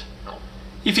land.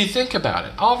 If you think about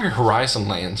it, all of your Horizon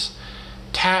lands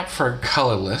tap for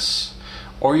colorless,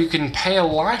 or you can pay a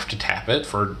life to tap it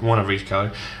for one of each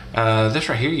color. This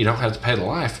right here, you don't have to pay the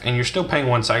life, and you're still paying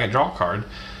 1 second draw card,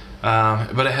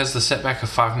 but it has the setback of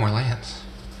 5 more lands.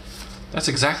 That's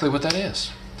exactly what that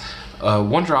is.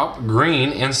 1 drop,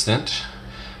 green, instant,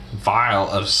 Vial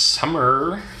of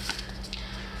Summer,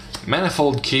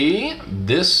 Manifold Key.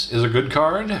 This is a good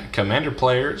card. Commander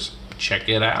players, check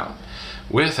it out.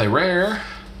 With a rare,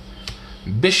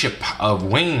 Bishop of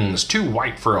Wings, 2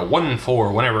 white for a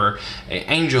 1/4. Whenever an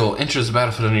angel enters the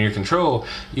battlefield under your control,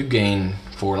 you gain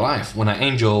 4 life. When an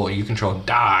angel you control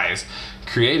dies,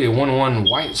 create a 1/1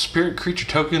 white spirit creature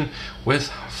token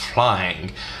with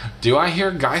flying. Do I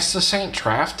hear Geist of Saint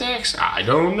draft decks? I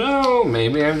don't know.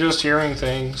 Maybe I'm just hearing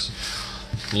things.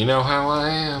 You know how I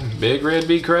am. Big Red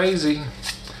be crazy.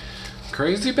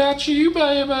 Crazy about you,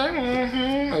 baby.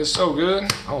 It's so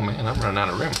good. Oh man, I'm running out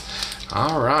of room.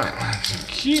 All right, let's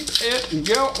keep it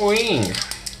going.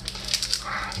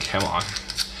 Come on.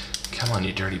 Come on,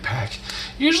 you dirty pack.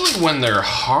 Usually when they're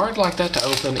hard like that to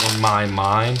open in my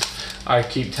mind, I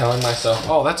keep telling myself,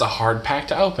 oh, that's a hard pack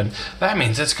to open. That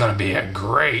means it's gonna be a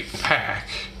great pack.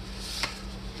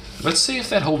 Let's see if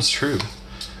that holds true.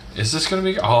 Is this gonna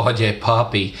be, oh yeah,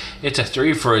 Poppy. It's a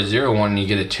 3 for a 0/1 and you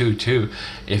get a 2/2.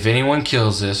 If anyone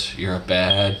kills this, you're a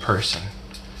bad person.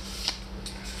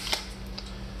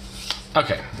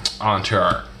 Okay, on to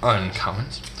our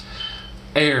uncommons.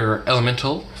 Air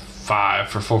Elemental, 5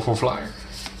 for 4/4 flyer.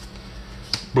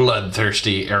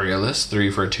 Bloodthirsty Aerialist,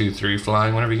 3 for a 2/3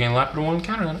 flying. Whenever you gain life, put 1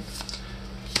 counter on it.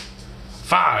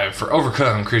 5 for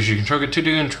Overcome, creature you control, get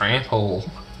 2/2 and trample.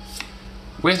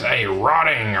 With a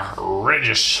Rotting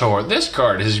Regisaur. This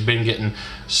card has been getting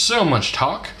so much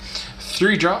talk.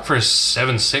 3 drop for a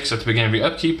 7/6 at the beginning of your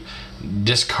upkeep.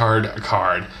 Discard a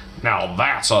card. Now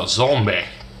that's a zombie.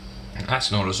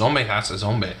 That's not a zombie, that's a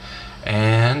zombie.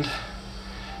 And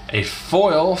a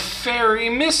foil Fairy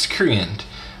Miscreant.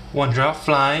 1 drop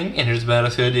flying, enters the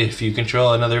battlefield if you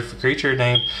control another creature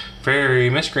named Fairy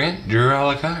Miscreant, draw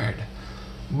a card.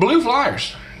 Blue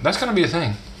flyers, that's gonna be a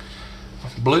thing.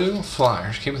 Blue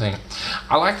flyers, keep a thing.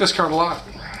 I like this card a lot.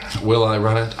 Will I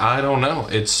run it? I don't know.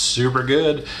 It's super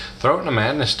good. Throw it in a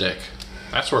madness deck.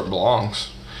 That's where it belongs.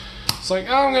 It's like,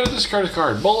 oh, I'm gonna discard a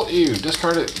card. Bullet you,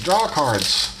 discard it, draw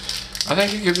cards. I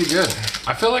think it could be good.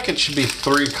 I feel like it should be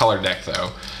 3 color deck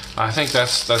though. I think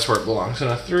that's where it belongs, in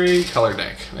a 3 color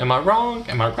deck. Am I wrong?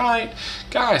 Am I right?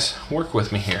 Guys, work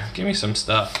with me here. Give me some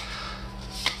stuff.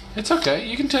 It's okay.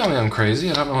 You can tell me I'm crazy.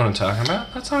 I don't know what I'm talking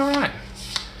about. That's all right.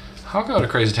 I'll go to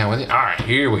crazy town with you. All right,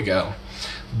 here we go.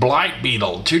 Blight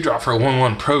Beetle, 2 drop for a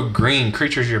 1/1 pro green.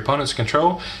 Creatures your opponents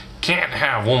control can't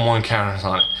have 1/1 counters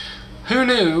on it. Who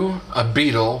knew a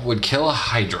beetle would kill a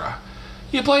Hydra?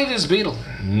 You played as beetle.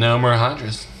 No more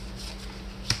Hydras.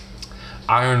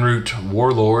 Ironroot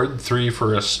Warlord, 3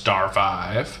 for a star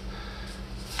 5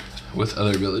 with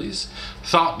other abilities.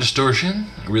 Thought Distortion,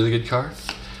 a really good card.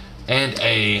 And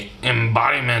a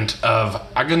Embodiment of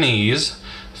Agonies,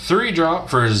 3 drop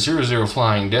for a 0/0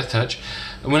 flying Death Touch.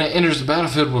 When it enters the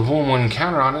battlefield with 1/1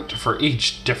 counter on it for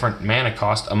each different mana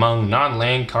cost among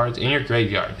non-land cards in your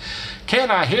graveyard. Can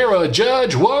I hear a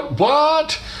judge?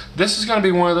 What? This is going to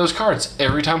be one of those cards.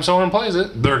 Every time someone plays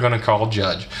it, they're going to call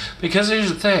judge. Because here's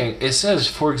the thing. It says,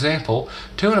 for example,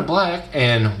 2 and a black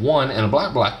and 1 and a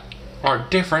black are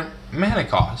different mana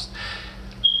cost.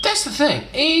 That's the thing.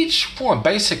 Each one,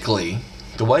 basically,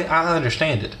 the way I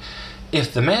understand it,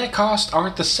 if the mana costs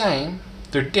aren't the same,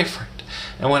 they're different.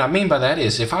 And what I mean by that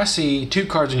is, if I see 2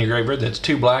 cards in your graveyard that's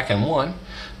 2 black and 1,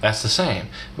 that's the same.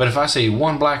 But if I see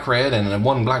 1 black red and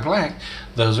 1 black black,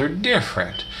 those are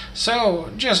different. So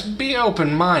just be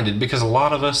open-minded, because a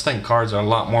lot of us think cards are a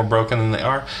lot more broken than they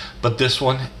are, but this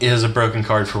one is a broken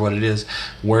card for what it is.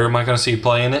 Where am I going to see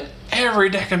play in it? Every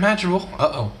deck imaginable.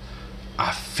 Uh-oh.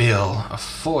 I feel a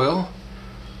foil.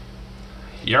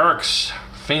 Yark's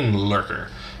Fiendlurker.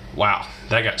 Wow,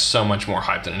 that got so much more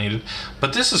hype than it needed.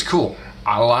 But this is cool.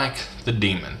 I like the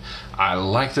demon. I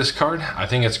like this card. I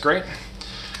think it's great.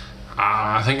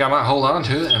 I think I might hold on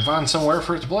to it and find somewhere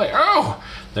for it to play. Oh,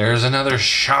 there's another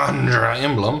Chandra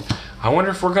emblem. I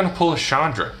wonder if we're going to pull a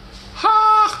Chandra.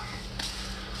 Ha!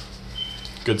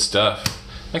 Good stuff.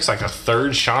 Looks like a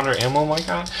 3rd Chandra emblem like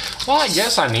that. Well, I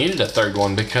guess I needed a 3rd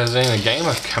one, because in a game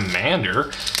of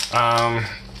Commander,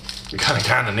 you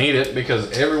kind of need it,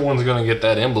 because everyone's going to get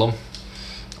that emblem.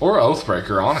 Or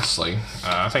Oathbreaker, honestly.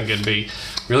 I think it'd be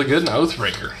really good in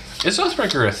Oathbreaker. Is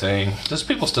Oathbreaker a thing? Does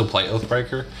people still play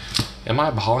Oathbreaker? Am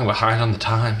I falling behind on the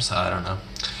times? I don't know.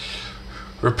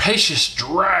 Rapacious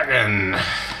Dragon.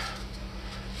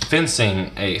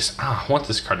 Fencing Ace. Oh, I want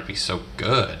this card to be so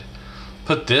good.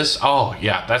 put this. Oh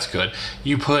yeah, that's good.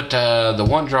 You put the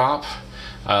 1-drop.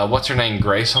 What's her name?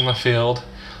 Grace on the field.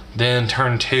 Then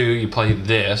turn 2, you play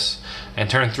this, and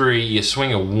turn 3, you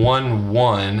swing a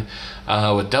 1-1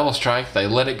 with double strike. They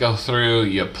let it go through.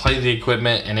 You play the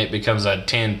equipment, and it becomes a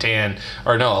 10-10,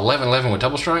 or no, 11-11 with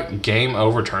double strike. Game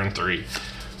over. Turn 3.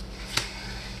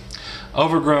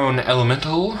 Overgrown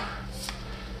Elemental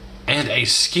and a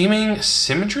Scheming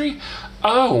Symmetry.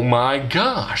 Oh my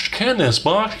gosh, can this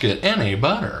box get any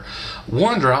better?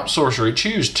 1-drop sorcery.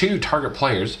 Choose 2 target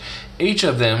players. Each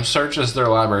of them searches their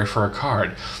library for a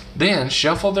card. Then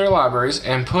shuffle their libraries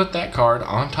and put that card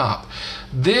on top.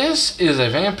 This is a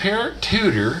vampiric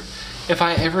tutor if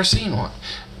I ever seen one.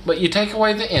 But you take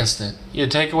away the instant, you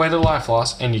take away the life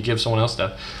loss, and you give someone else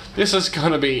stuff. This is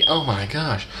going to be, oh my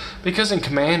gosh. Because in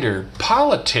Commander,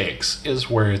 politics is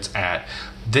where it's at.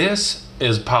 This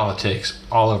is politics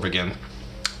all over again.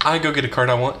 I go get a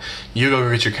card I want, you go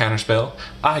get your counter spell,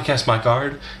 I cast my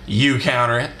card, you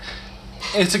counter it.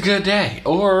 It's a good day.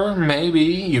 Or maybe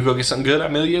you go get something good, I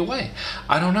mill you away.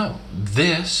 I don't know.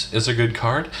 This is a good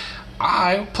card.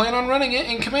 I plan on running it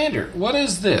in Commander. What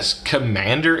is this?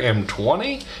 Commander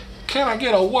M20? Can I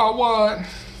get a what?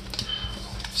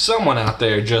 Someone out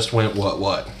there just went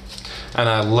what? And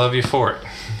I love you for it.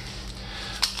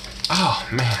 Oh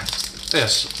man,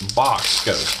 this box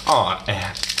goes on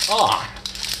and on.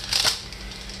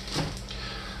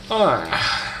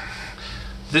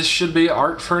 This should be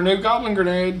art for a new Goblin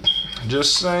Grenade.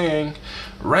 Just saying.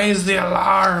 Raise the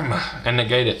alarm and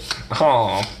negate it.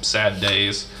 Oh, sad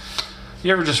days.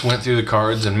 You ever just went through the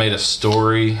cards and made a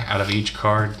story out of each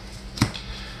card?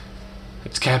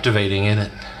 It's captivating, isn't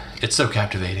it? It's so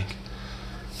captivating.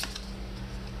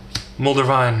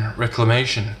 Moldervine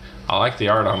Reclamation. I like the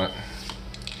art on it.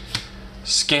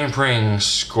 Scampering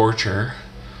Scorcher.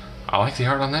 I like the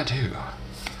art on that too.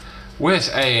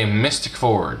 With a Mystic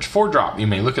Forge. 4-drop. You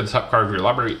may look at the top card of your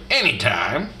library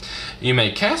anytime. You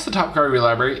may cast the top card of your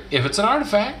library if it's an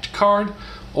artifact card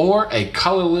or a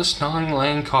colorless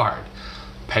non-land card.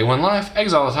 Pay 1 life,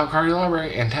 exile the top card of your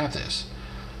library, and tap this.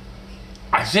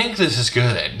 I think this is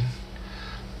good.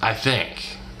 I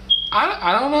think.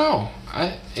 I don't know.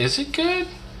 Is it good?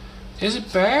 Is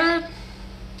it bad?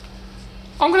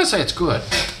 I'm going to say it's good.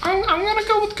 I'm going to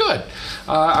go with good.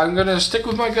 I'm going to stick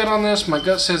with my gut on this. My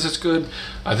gut says it's good.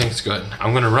 I think it's good.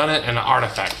 I'm going to run it in an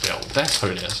artifact build. That's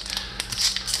what it is.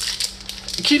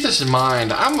 Keep this in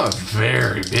mind. I'm a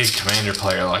very big Commander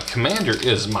player. Like, Commander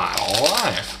is my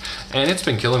life. And it's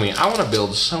been killing me. I want to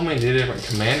build so many different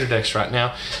Commander decks right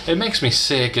now. It makes me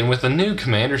sick. And with the new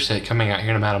Commander set coming out here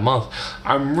in about a month,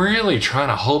 I'm really trying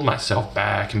to hold myself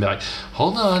back and be like,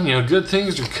 hold on, you know, good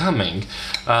things are coming.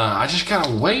 I just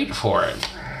gotta wait for it.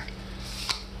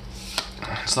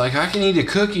 It's like I can eat a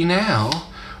cookie now,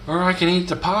 or I can eat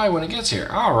the pie when it gets here.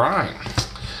 All right.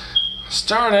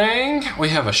 Starting, we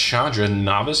have a Chandra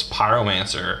Novice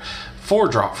Pyromancer.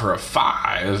 4-drop for a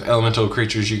 5. Elemental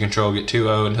creatures you control get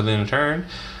 2/0 until the end of turn.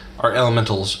 Or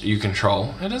elementals you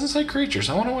control. It doesn't say creatures.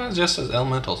 I wonder why it just says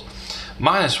elementals.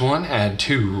 -1, add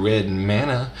 2 red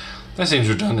mana. That seems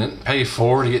redundant. Pay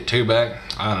 4 to get 2 back.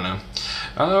 I don't know.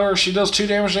 Or she does 2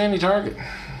 damage to any target.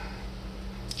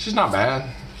 She's not bad.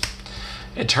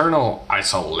 Eternal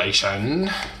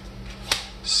Isolation.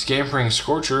 Scampering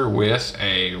Scorcher with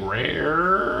a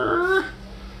rare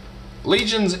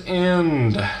Legion's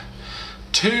End.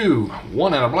 2,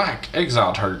 1 out of black.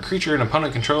 Exile target creature an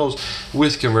opponent controls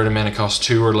with converted mana cost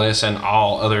 2 or less, and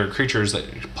all other creatures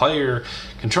that player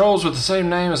controls with the same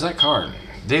name as that card.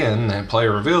 Then that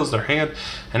player reveals their hand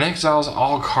and exiles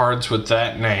all cards with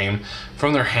that name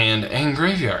from their hand and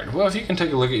graveyard. Well, if you can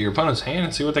take a look at your opponent's hand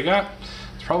and see what they got,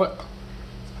 it's probably...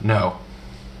 No.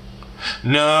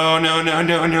 No.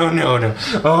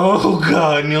 Oh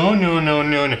God,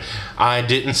 no. I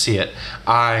didn't see it.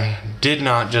 I did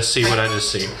not just see what I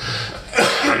just seen.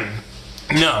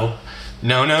 No.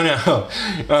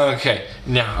 Okay,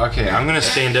 now, I'm gonna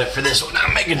stand up for this one.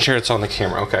 I'm making sure it's on the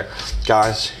camera. Okay,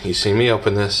 guys, you see me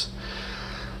open this.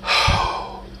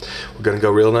 We're gonna go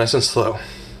real nice and slow.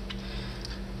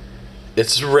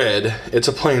 It's red. It's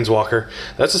a Planeswalker.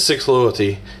 That's a 6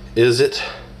 loyalty. Is it?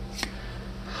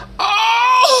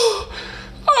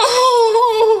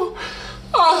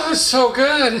 Oh, it's so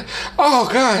good. Oh,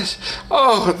 guys.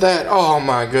 Oh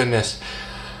my goodness.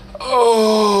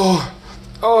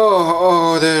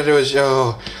 That was,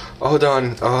 hold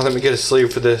on. Let me get a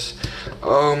sleeve for this.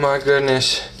 Oh my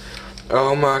goodness.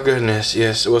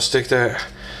 Yes, we'll stick that.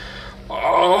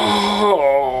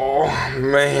 Oh,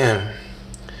 man.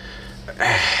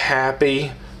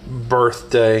 Happy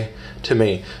birthday to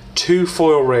me. 2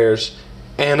 foil rares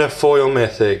and a foil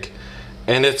mythic.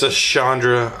 and it's a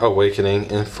Chandra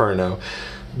Awakening Inferno.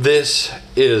 This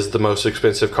is the most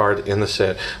expensive card in the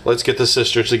set. Let's get the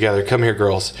sisters together. Come here,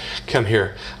 girls. Come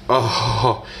here.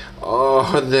 Oh,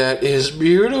 that is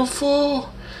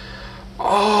beautiful.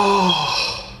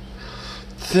 Oh,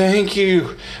 thank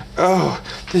you. Oh,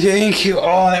 thank you.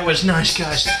 Oh, that was nice,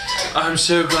 guys. I'm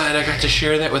so glad I got to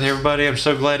share that with everybody. I'm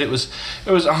so glad it was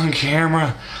on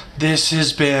camera. This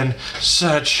has been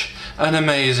such an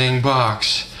amazing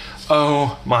box.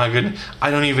 Oh my goodness.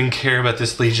 I don't even care about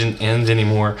this Legion Ends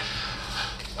anymore.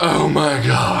 Oh my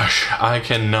gosh. I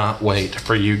cannot wait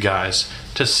for you guys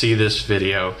to see this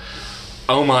video.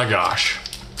 Oh my gosh.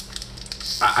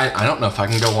 I don't know if I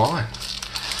can go on.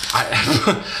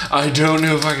 I don't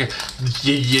know if I can.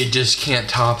 You just can't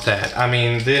top that. I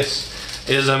mean, this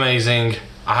is amazing.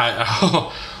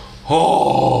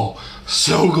 Oh,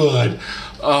 so good.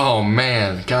 Oh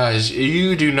man, guys,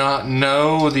 you do not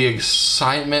know the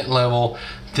excitement level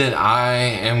that I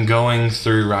am going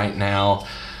through right now.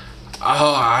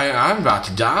 Oh, I'm about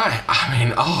to die. I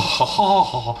mean,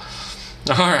 all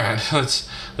right,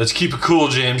 let's keep it cool,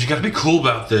 James. You gotta be cool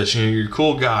about this. You know, you're a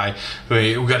cool guy.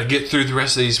 We gotta get through the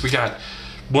rest of these. We got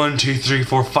 1, 2, 3,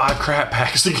 4, 5 crap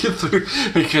packs to get through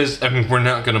because I mean we're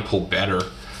not gonna pull better.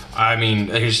 I mean,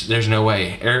 there's no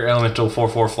way. Air Elemental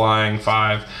 4/4 flying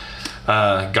 5.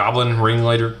 Goblin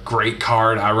Ringleader, great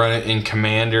card. I run it in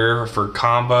Commander for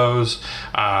combos.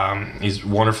 He's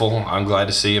wonderful. I'm glad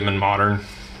to see him in Modern.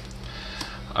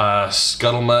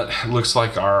 Scuttlemutt looks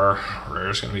like our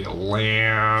rare's gonna be a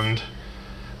land.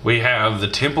 We have the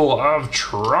Temple of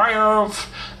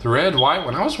Triumph, the red white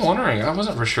one. I was wondering, I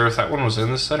wasn't for sure if that one was in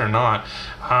this set or not.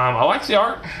 I like the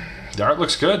art. The art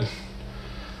looks good.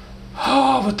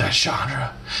 Oh, but that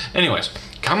Chandra. Anyways,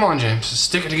 come on, James,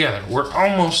 stick it together. We're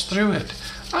almost through it.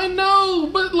 I know,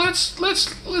 but let's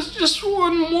just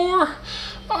one more.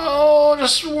 Oh,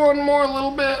 just one more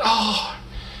little bit. Oh,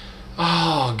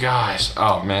 guys.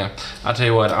 Oh, man. I'll tell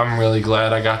you what, I'm really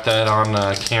glad I got that on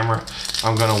camera.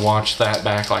 I'm going to watch that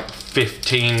back like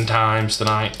 15 times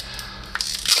tonight.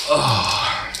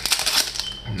 Oh,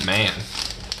 man.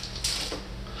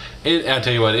 I'll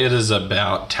tell you what, it is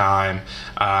about time.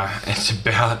 It's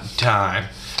about time.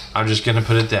 I'm just going to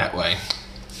put it that way.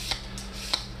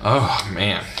 Oh,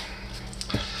 man.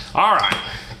 All right.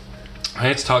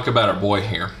 Let's talk about our boy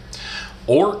here.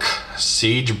 Orc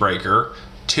Siegebreaker.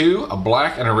 2, a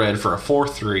black and a red for a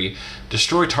 4/3.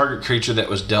 Destroy target creature that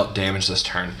was dealt damage this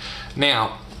turn.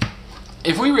 Now,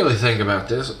 if we really think about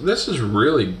this, this is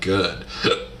really good.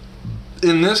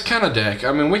 In this kind of deck,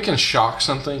 I mean, we can shock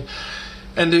something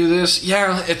and do this.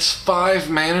 Yeah, it's 5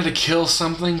 mana to kill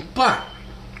something, but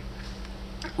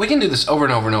we can do this over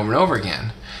and over and over and over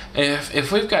again.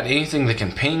 If we've got anything that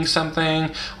can ping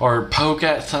something or poke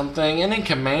at something, and in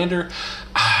Commander,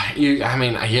 I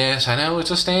mean, yes, I know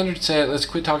it's a standard set. Let's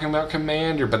quit talking about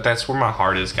Commander, but that's where my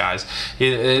heart is, guys.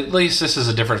 At least this is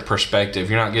a different perspective.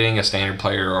 You're not getting a standard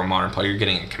player or a modern player. You're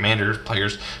getting a Commander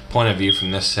player's point of view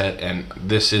from this set, and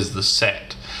this is the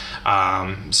set.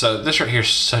 So this right here is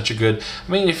such a good,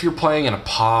 I mean, if you're playing in a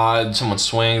pod, someone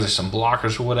swings, there's some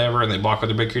blockers or whatever, and they block with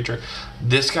a big creature,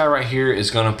 this guy right here is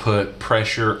going to put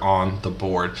pressure on the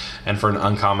board. And for an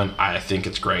uncommon, I think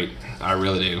it's great. I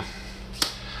really do.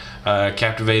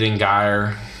 Captivating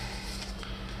Gyre,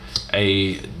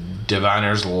 a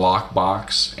Diviner's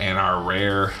Lockbox, and our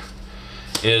rare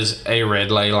is a red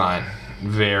Leyline.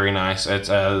 Very nice. It's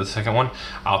the second one.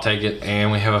 I'll take it.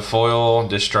 And we have a foil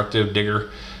Destructive Digger,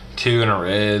 2 and a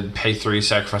red, pay 3,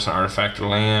 sacrifice an artifact or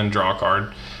land, draw a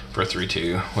card for a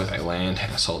 3/2 with a land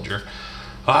and a soldier.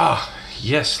 Ah,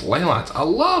 yes, Leylines. I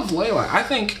love Leyline. I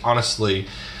think, honestly,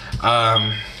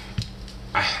 I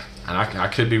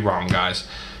could be wrong, guys.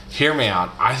 Hear me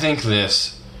out. I think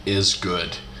this is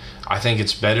good. I think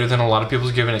it's better than a lot of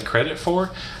people's giving it credit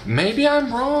for. Maybe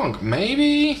I'm wrong.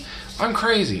 Maybe I'm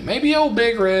crazy. Maybe old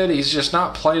Big Red, he's just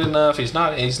not played enough. He's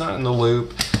not in the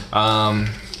loop.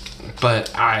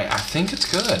 But I think it's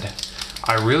good.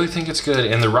 I really think it's good.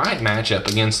 And the right matchup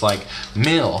against like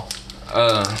Mill,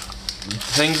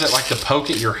 things that like to poke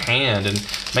at your hand and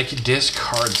make you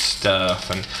discard stuff,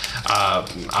 and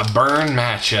burn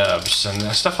matchups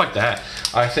and stuff like that.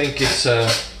 I think it's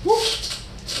whoops,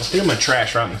 I threw my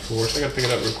trash right on the floor, so I gotta pick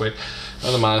it up real quick.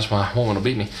 Otherwise my woman will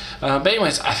beat me. But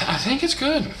anyways, I think it's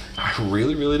good. I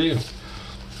really, really do.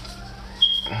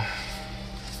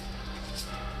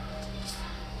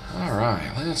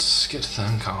 Alright, let's get to the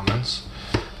uncommons.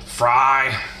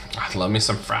 Fry. I love me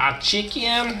some fried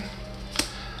chicken.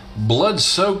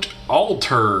 Blood-Soaked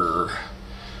Altar.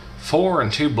 4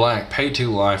 and 2 black, pay 2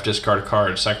 life, discard a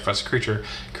card, sacrifice a creature,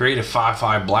 create a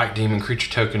 5/5 black demon creature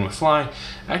token with fly.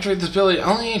 Activate this ability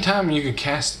only anytime you can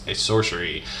cast a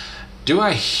sorcery. Do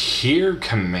I hear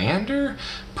Commander?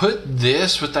 Put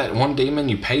this with that 1 demon,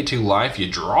 you pay 2 life, you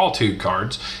draw 2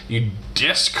 cards, you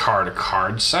discard a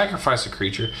card, sacrifice a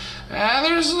creature.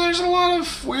 There's a lot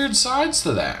of weird sides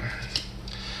to that.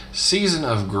 Season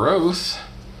of Growth,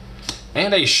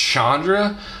 and a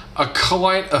Chandra, a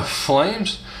Collide of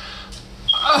Flames.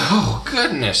 Oh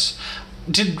goodness,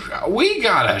 we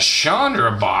got a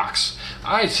Chandra box?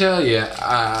 I tell you,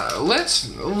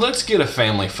 let's get a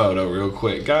family photo real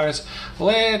quick, guys.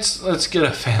 Let's get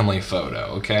a family photo,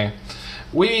 okay?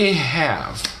 We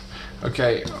have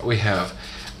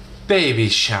baby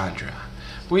Chandra.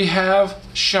 We have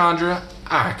Chandra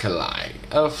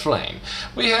Acolyte of Flame.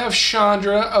 We have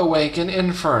Chandra Awaken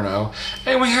Inferno,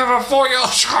 and we have a foil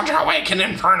Chandra Awaken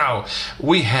Inferno.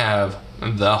 We have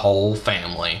the whole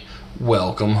family.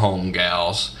 Welcome home,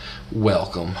 gals.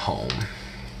 Welcome home.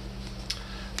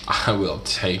 I will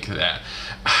take that.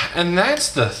 And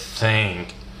that's the thing.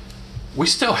 We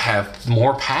still have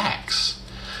more packs.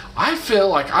 I feel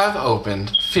like I've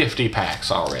opened 50 packs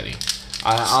already.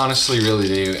 I honestly really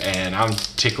do, and I'm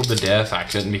tickled to death. I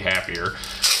couldn't be happier.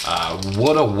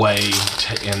 What a way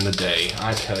to end the day.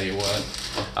 I tell you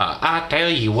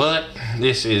what.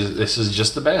 This is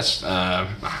just the best.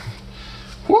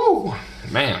 Whoo,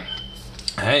 man.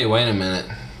 Hey, wait a minute.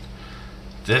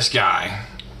 This guy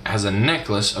has a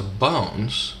necklace of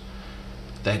bones.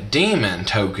 That demon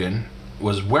token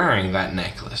was wearing that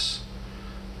necklace.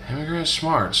 Immigrant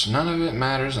smarts. None of it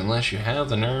matters unless you have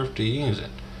the nerve to use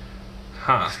it.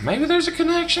 Huh. Maybe there's a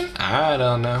connection? I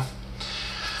don't know.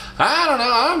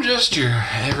 I'm just your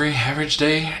average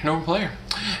day normal player.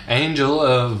 Angel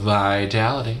of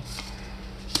Vitality.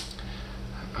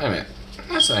 Wait a minute.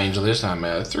 That's the angel this time.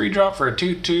 3-drop for a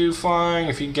 2/2 flying.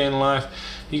 If you gain life,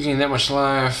 you gain that much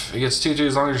life. It gets 2/2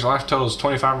 as long as your life total is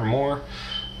 25 or more.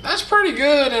 That's pretty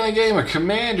good in a game of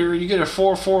Commander. You get a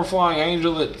 4/4 flying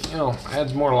angel that,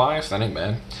 adds more life. That ain't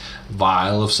bad.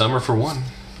 Vial of Summer for 1.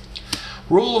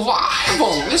 Rule of Life.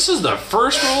 Oh, this is the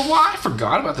first Rule of Life. I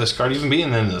forgot about this card even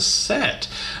being in the set.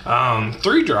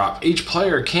 3-drop. Each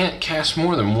player can't cast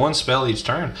more than 1 spell each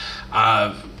turn.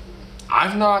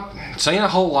 I've not seen a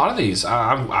whole lot of these.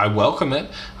 I welcome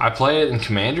it. I play it in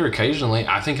Commander occasionally.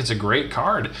 I think it's a great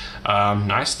card.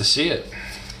 Nice to see it.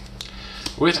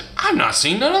 I've not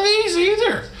seen none of these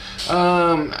either.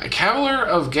 Cavalier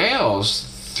of Gales.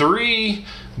 3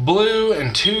 blue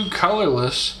and 2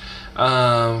 colorless.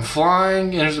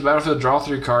 Flying, enters the battlefield, draw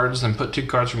 3 cards, then put 2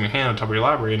 cards from your hand on top of your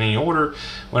library in any order.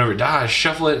 Whenever it dies,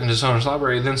 shuffle it into someone's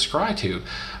library, then scry 2.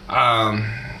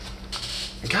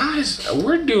 Guys,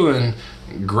 we're doing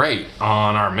great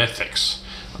on our mythics.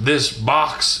 This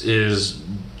box is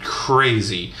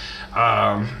crazy.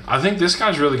 I think this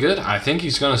guy's really good. I think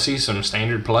he's going to see some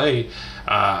standard play.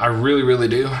 I really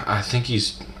do. I think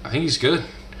he's good.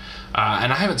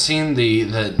 And I haven't seen the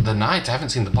knights. I haven't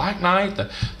seen the black knight,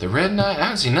 the red knight. I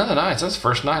haven't seen none of the knights. That's the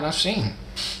first knight I've seen.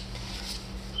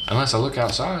 Unless I look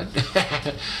outside.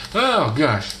 Oh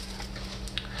gosh.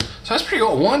 So that's pretty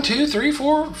cool. 1, 2, 3,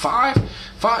 4, 5.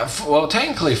 Well,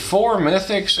 technically 4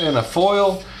 mythics and a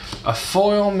foil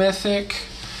mythic,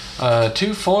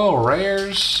 2 foil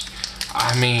rares.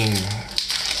 I mean,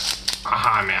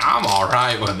 I'm all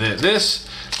right with it. This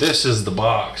is the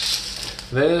box.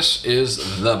 This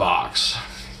is the box.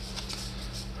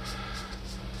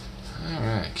 All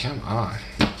right, come on.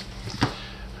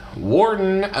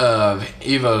 Warden of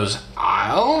Evo's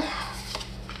Isle.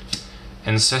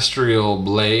 Ancestral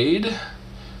Blade.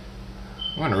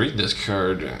 I'm going to read this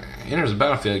card. Enters the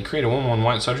battlefield, create a 1/1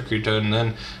 white subject creature token, and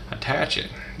then attach it.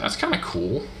 That's kind of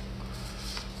cool.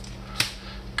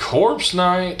 Corpse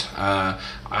Knight. I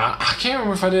can't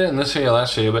remember if I did it in this video or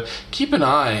last video, but keep an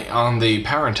eye on the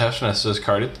power and toughness of this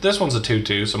card. This one's a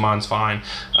 2/2, so mine's fine.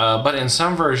 But in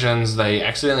some versions, they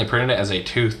accidentally printed it as a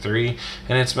 2/3,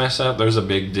 and it's messed up. There's a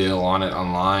big deal on it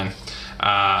online.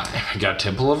 We got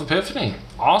Temple of Epiphany.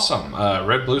 Awesome.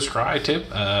 Red, blue, scry,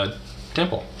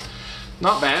 temple.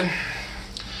 Not bad.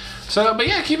 So, but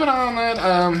yeah, keep an eye on that.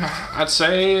 I'd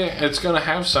say it's going to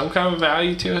have some kind of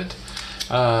value to it.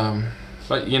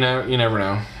 But you never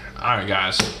know. All right,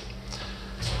 guys.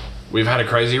 We've had a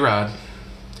crazy ride.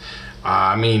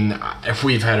 I mean, if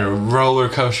we've had a roller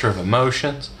coaster of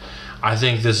emotions, I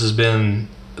think this has been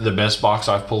the best box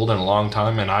I've pulled in a long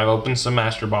time, and I've opened some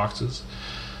master boxes.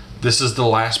 This is the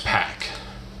last pack.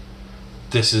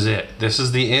 This is it. This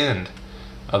is the end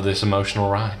of this emotional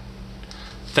ride.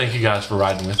 Thank you guys for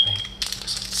riding with me.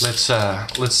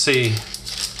 Let's see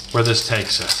where this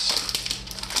takes us.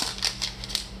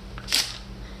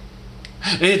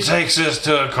 it takes us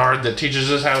to a card that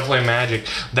teaches us how to play Magic.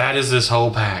 That is this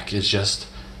whole pack. It's just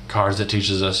cards that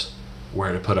teaches us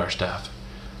where to put our stuff.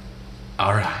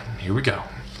 Alright, here we go.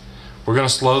 We're going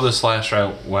to slow this last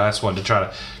one to try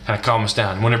to kind of calm us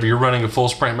down. Whenever you're running a full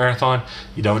sprint marathon,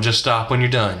 you don't just stop when you're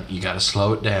done. You got to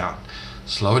slow it down.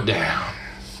 Slow it down.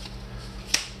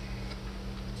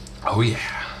 Oh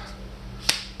yeah.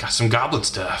 Got some Goblin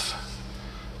stuff.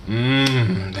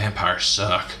 Vampires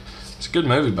suck. It's a good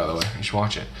movie, by the way. You should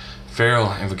watch it.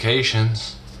 Feral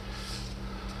Invocations.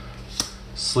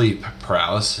 Sleep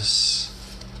Paralysis.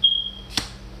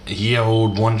 Ye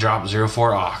old 1-drop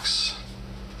 0/4 Ox.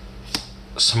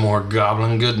 Some more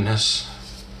Goblin goodness.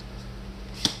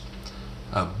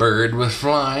 A Bird with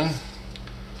Flying.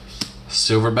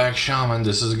 Silverback Shaman.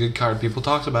 This is a good card. People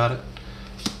talked about it.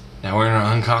 Now we're in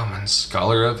our uncommon.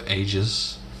 Scholar of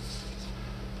Ages.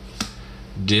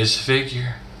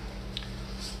 Disfigure.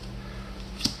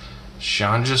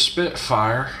 Chandra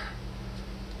Spitfire.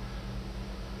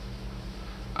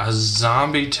 A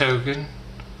zombie token.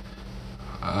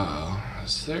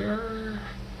 Is there...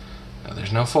 No,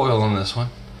 there's no foil on this one.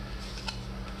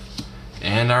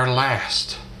 And our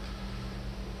last,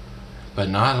 but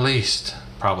not least,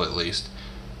 probably least,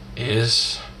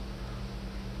 is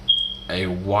a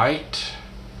white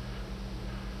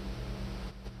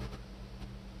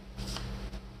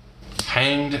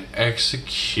Hanged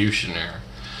Executioner.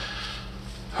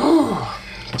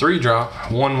 3-drop,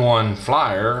 1/1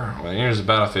 flyer. When it enters the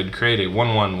battlefield, create a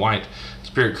 1/1 white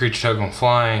spirit creature token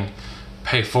flying.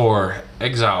 Pay 4,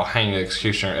 exile Hanged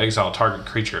Executioner, exile target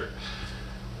creature.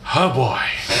 Oh boy,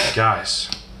 guys.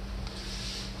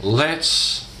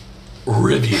 Let's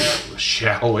review,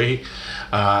 shall we?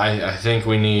 I think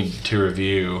we need to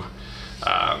review.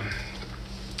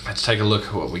 Let's take a look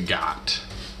at what we got.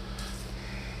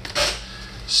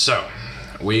 So,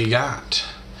 we got...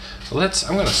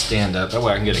 I'm gonna stand up, that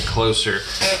way I can get a closer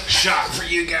shot for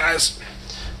you guys.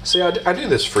 See, I do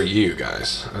this for you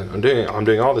guys. I'm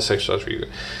doing all this exercise for you.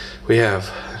 We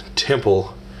have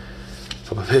Temple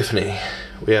of Epiphany.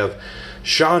 We have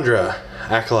Chandra,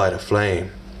 Acolyte of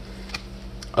Flame.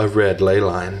 A red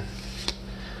Leyline.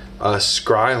 A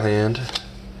Scryland.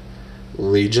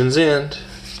 Legion's End.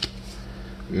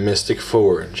 Mystic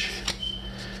Forge.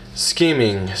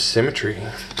 Scheming Symmetry.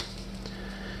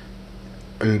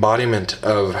 Embodiment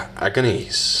of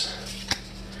Agonies.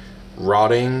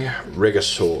 Rotting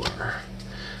Regisaur.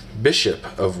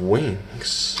 Bishop of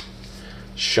Wings.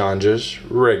 Chandra's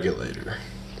Regulator.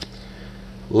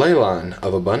 Leyline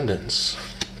of Abundance.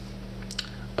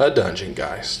 A Dungeon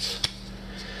Geist.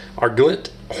 Our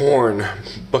Glint Horn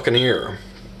Buccaneer.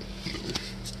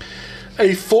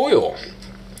 A foil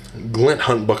Glint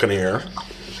Hunt Buccaneer.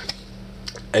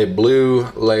 A blue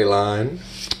Leyline.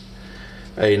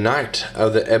 A Knight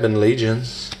of the Ebon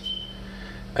Legions.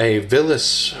 A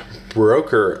Villas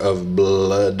Broker of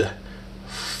Blood.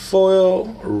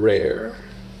 Foil rare.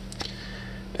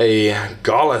 A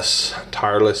Gaullus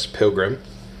Tireless Pilgrim.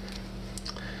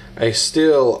 A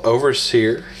Steel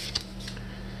Overseer.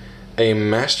 A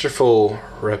Masterful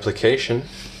Replication.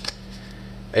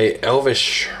 A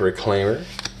Elvish Reclaimer.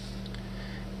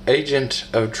 Agent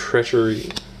of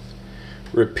Treachery.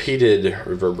 Repeated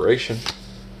Reverberation.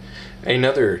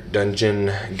 Another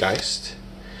Dungeon Geist.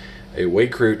 A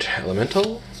Wakeroot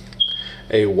Elemental.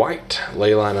 A white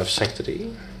Leyline of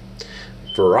Sanctity.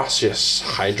 Voracious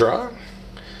Hydra.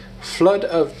 Flood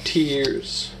of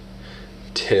Tears.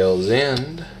 Tale's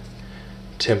End.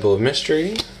 Temple of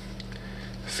Mystery.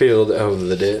 Field of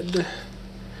the Dead.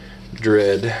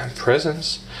 Dread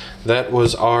Presence. That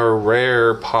was our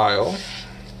rare pile.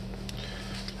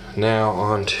 Now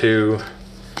on to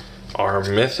our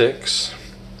mythics.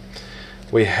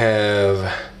 We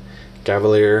have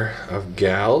Cavalier of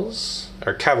Gals.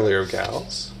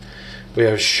 We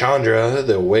have Chandra,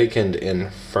 the Awakened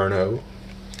Inferno.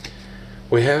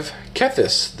 We have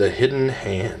Kethis, the Hidden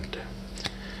Hand.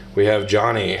 We have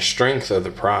Johnny, Strength of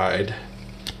the Pride.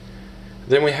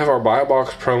 Then we have our Buy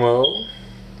Box promo.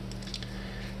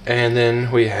 And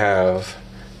then we have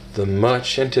the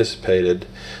much anticipated,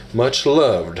 much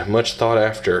loved, much thought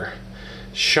after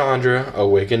Chandra,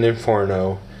 Awakened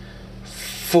Inferno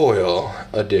Foil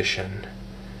Edition.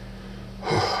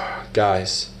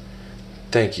 Guys,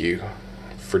 thank you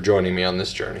for joining me on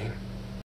this journey.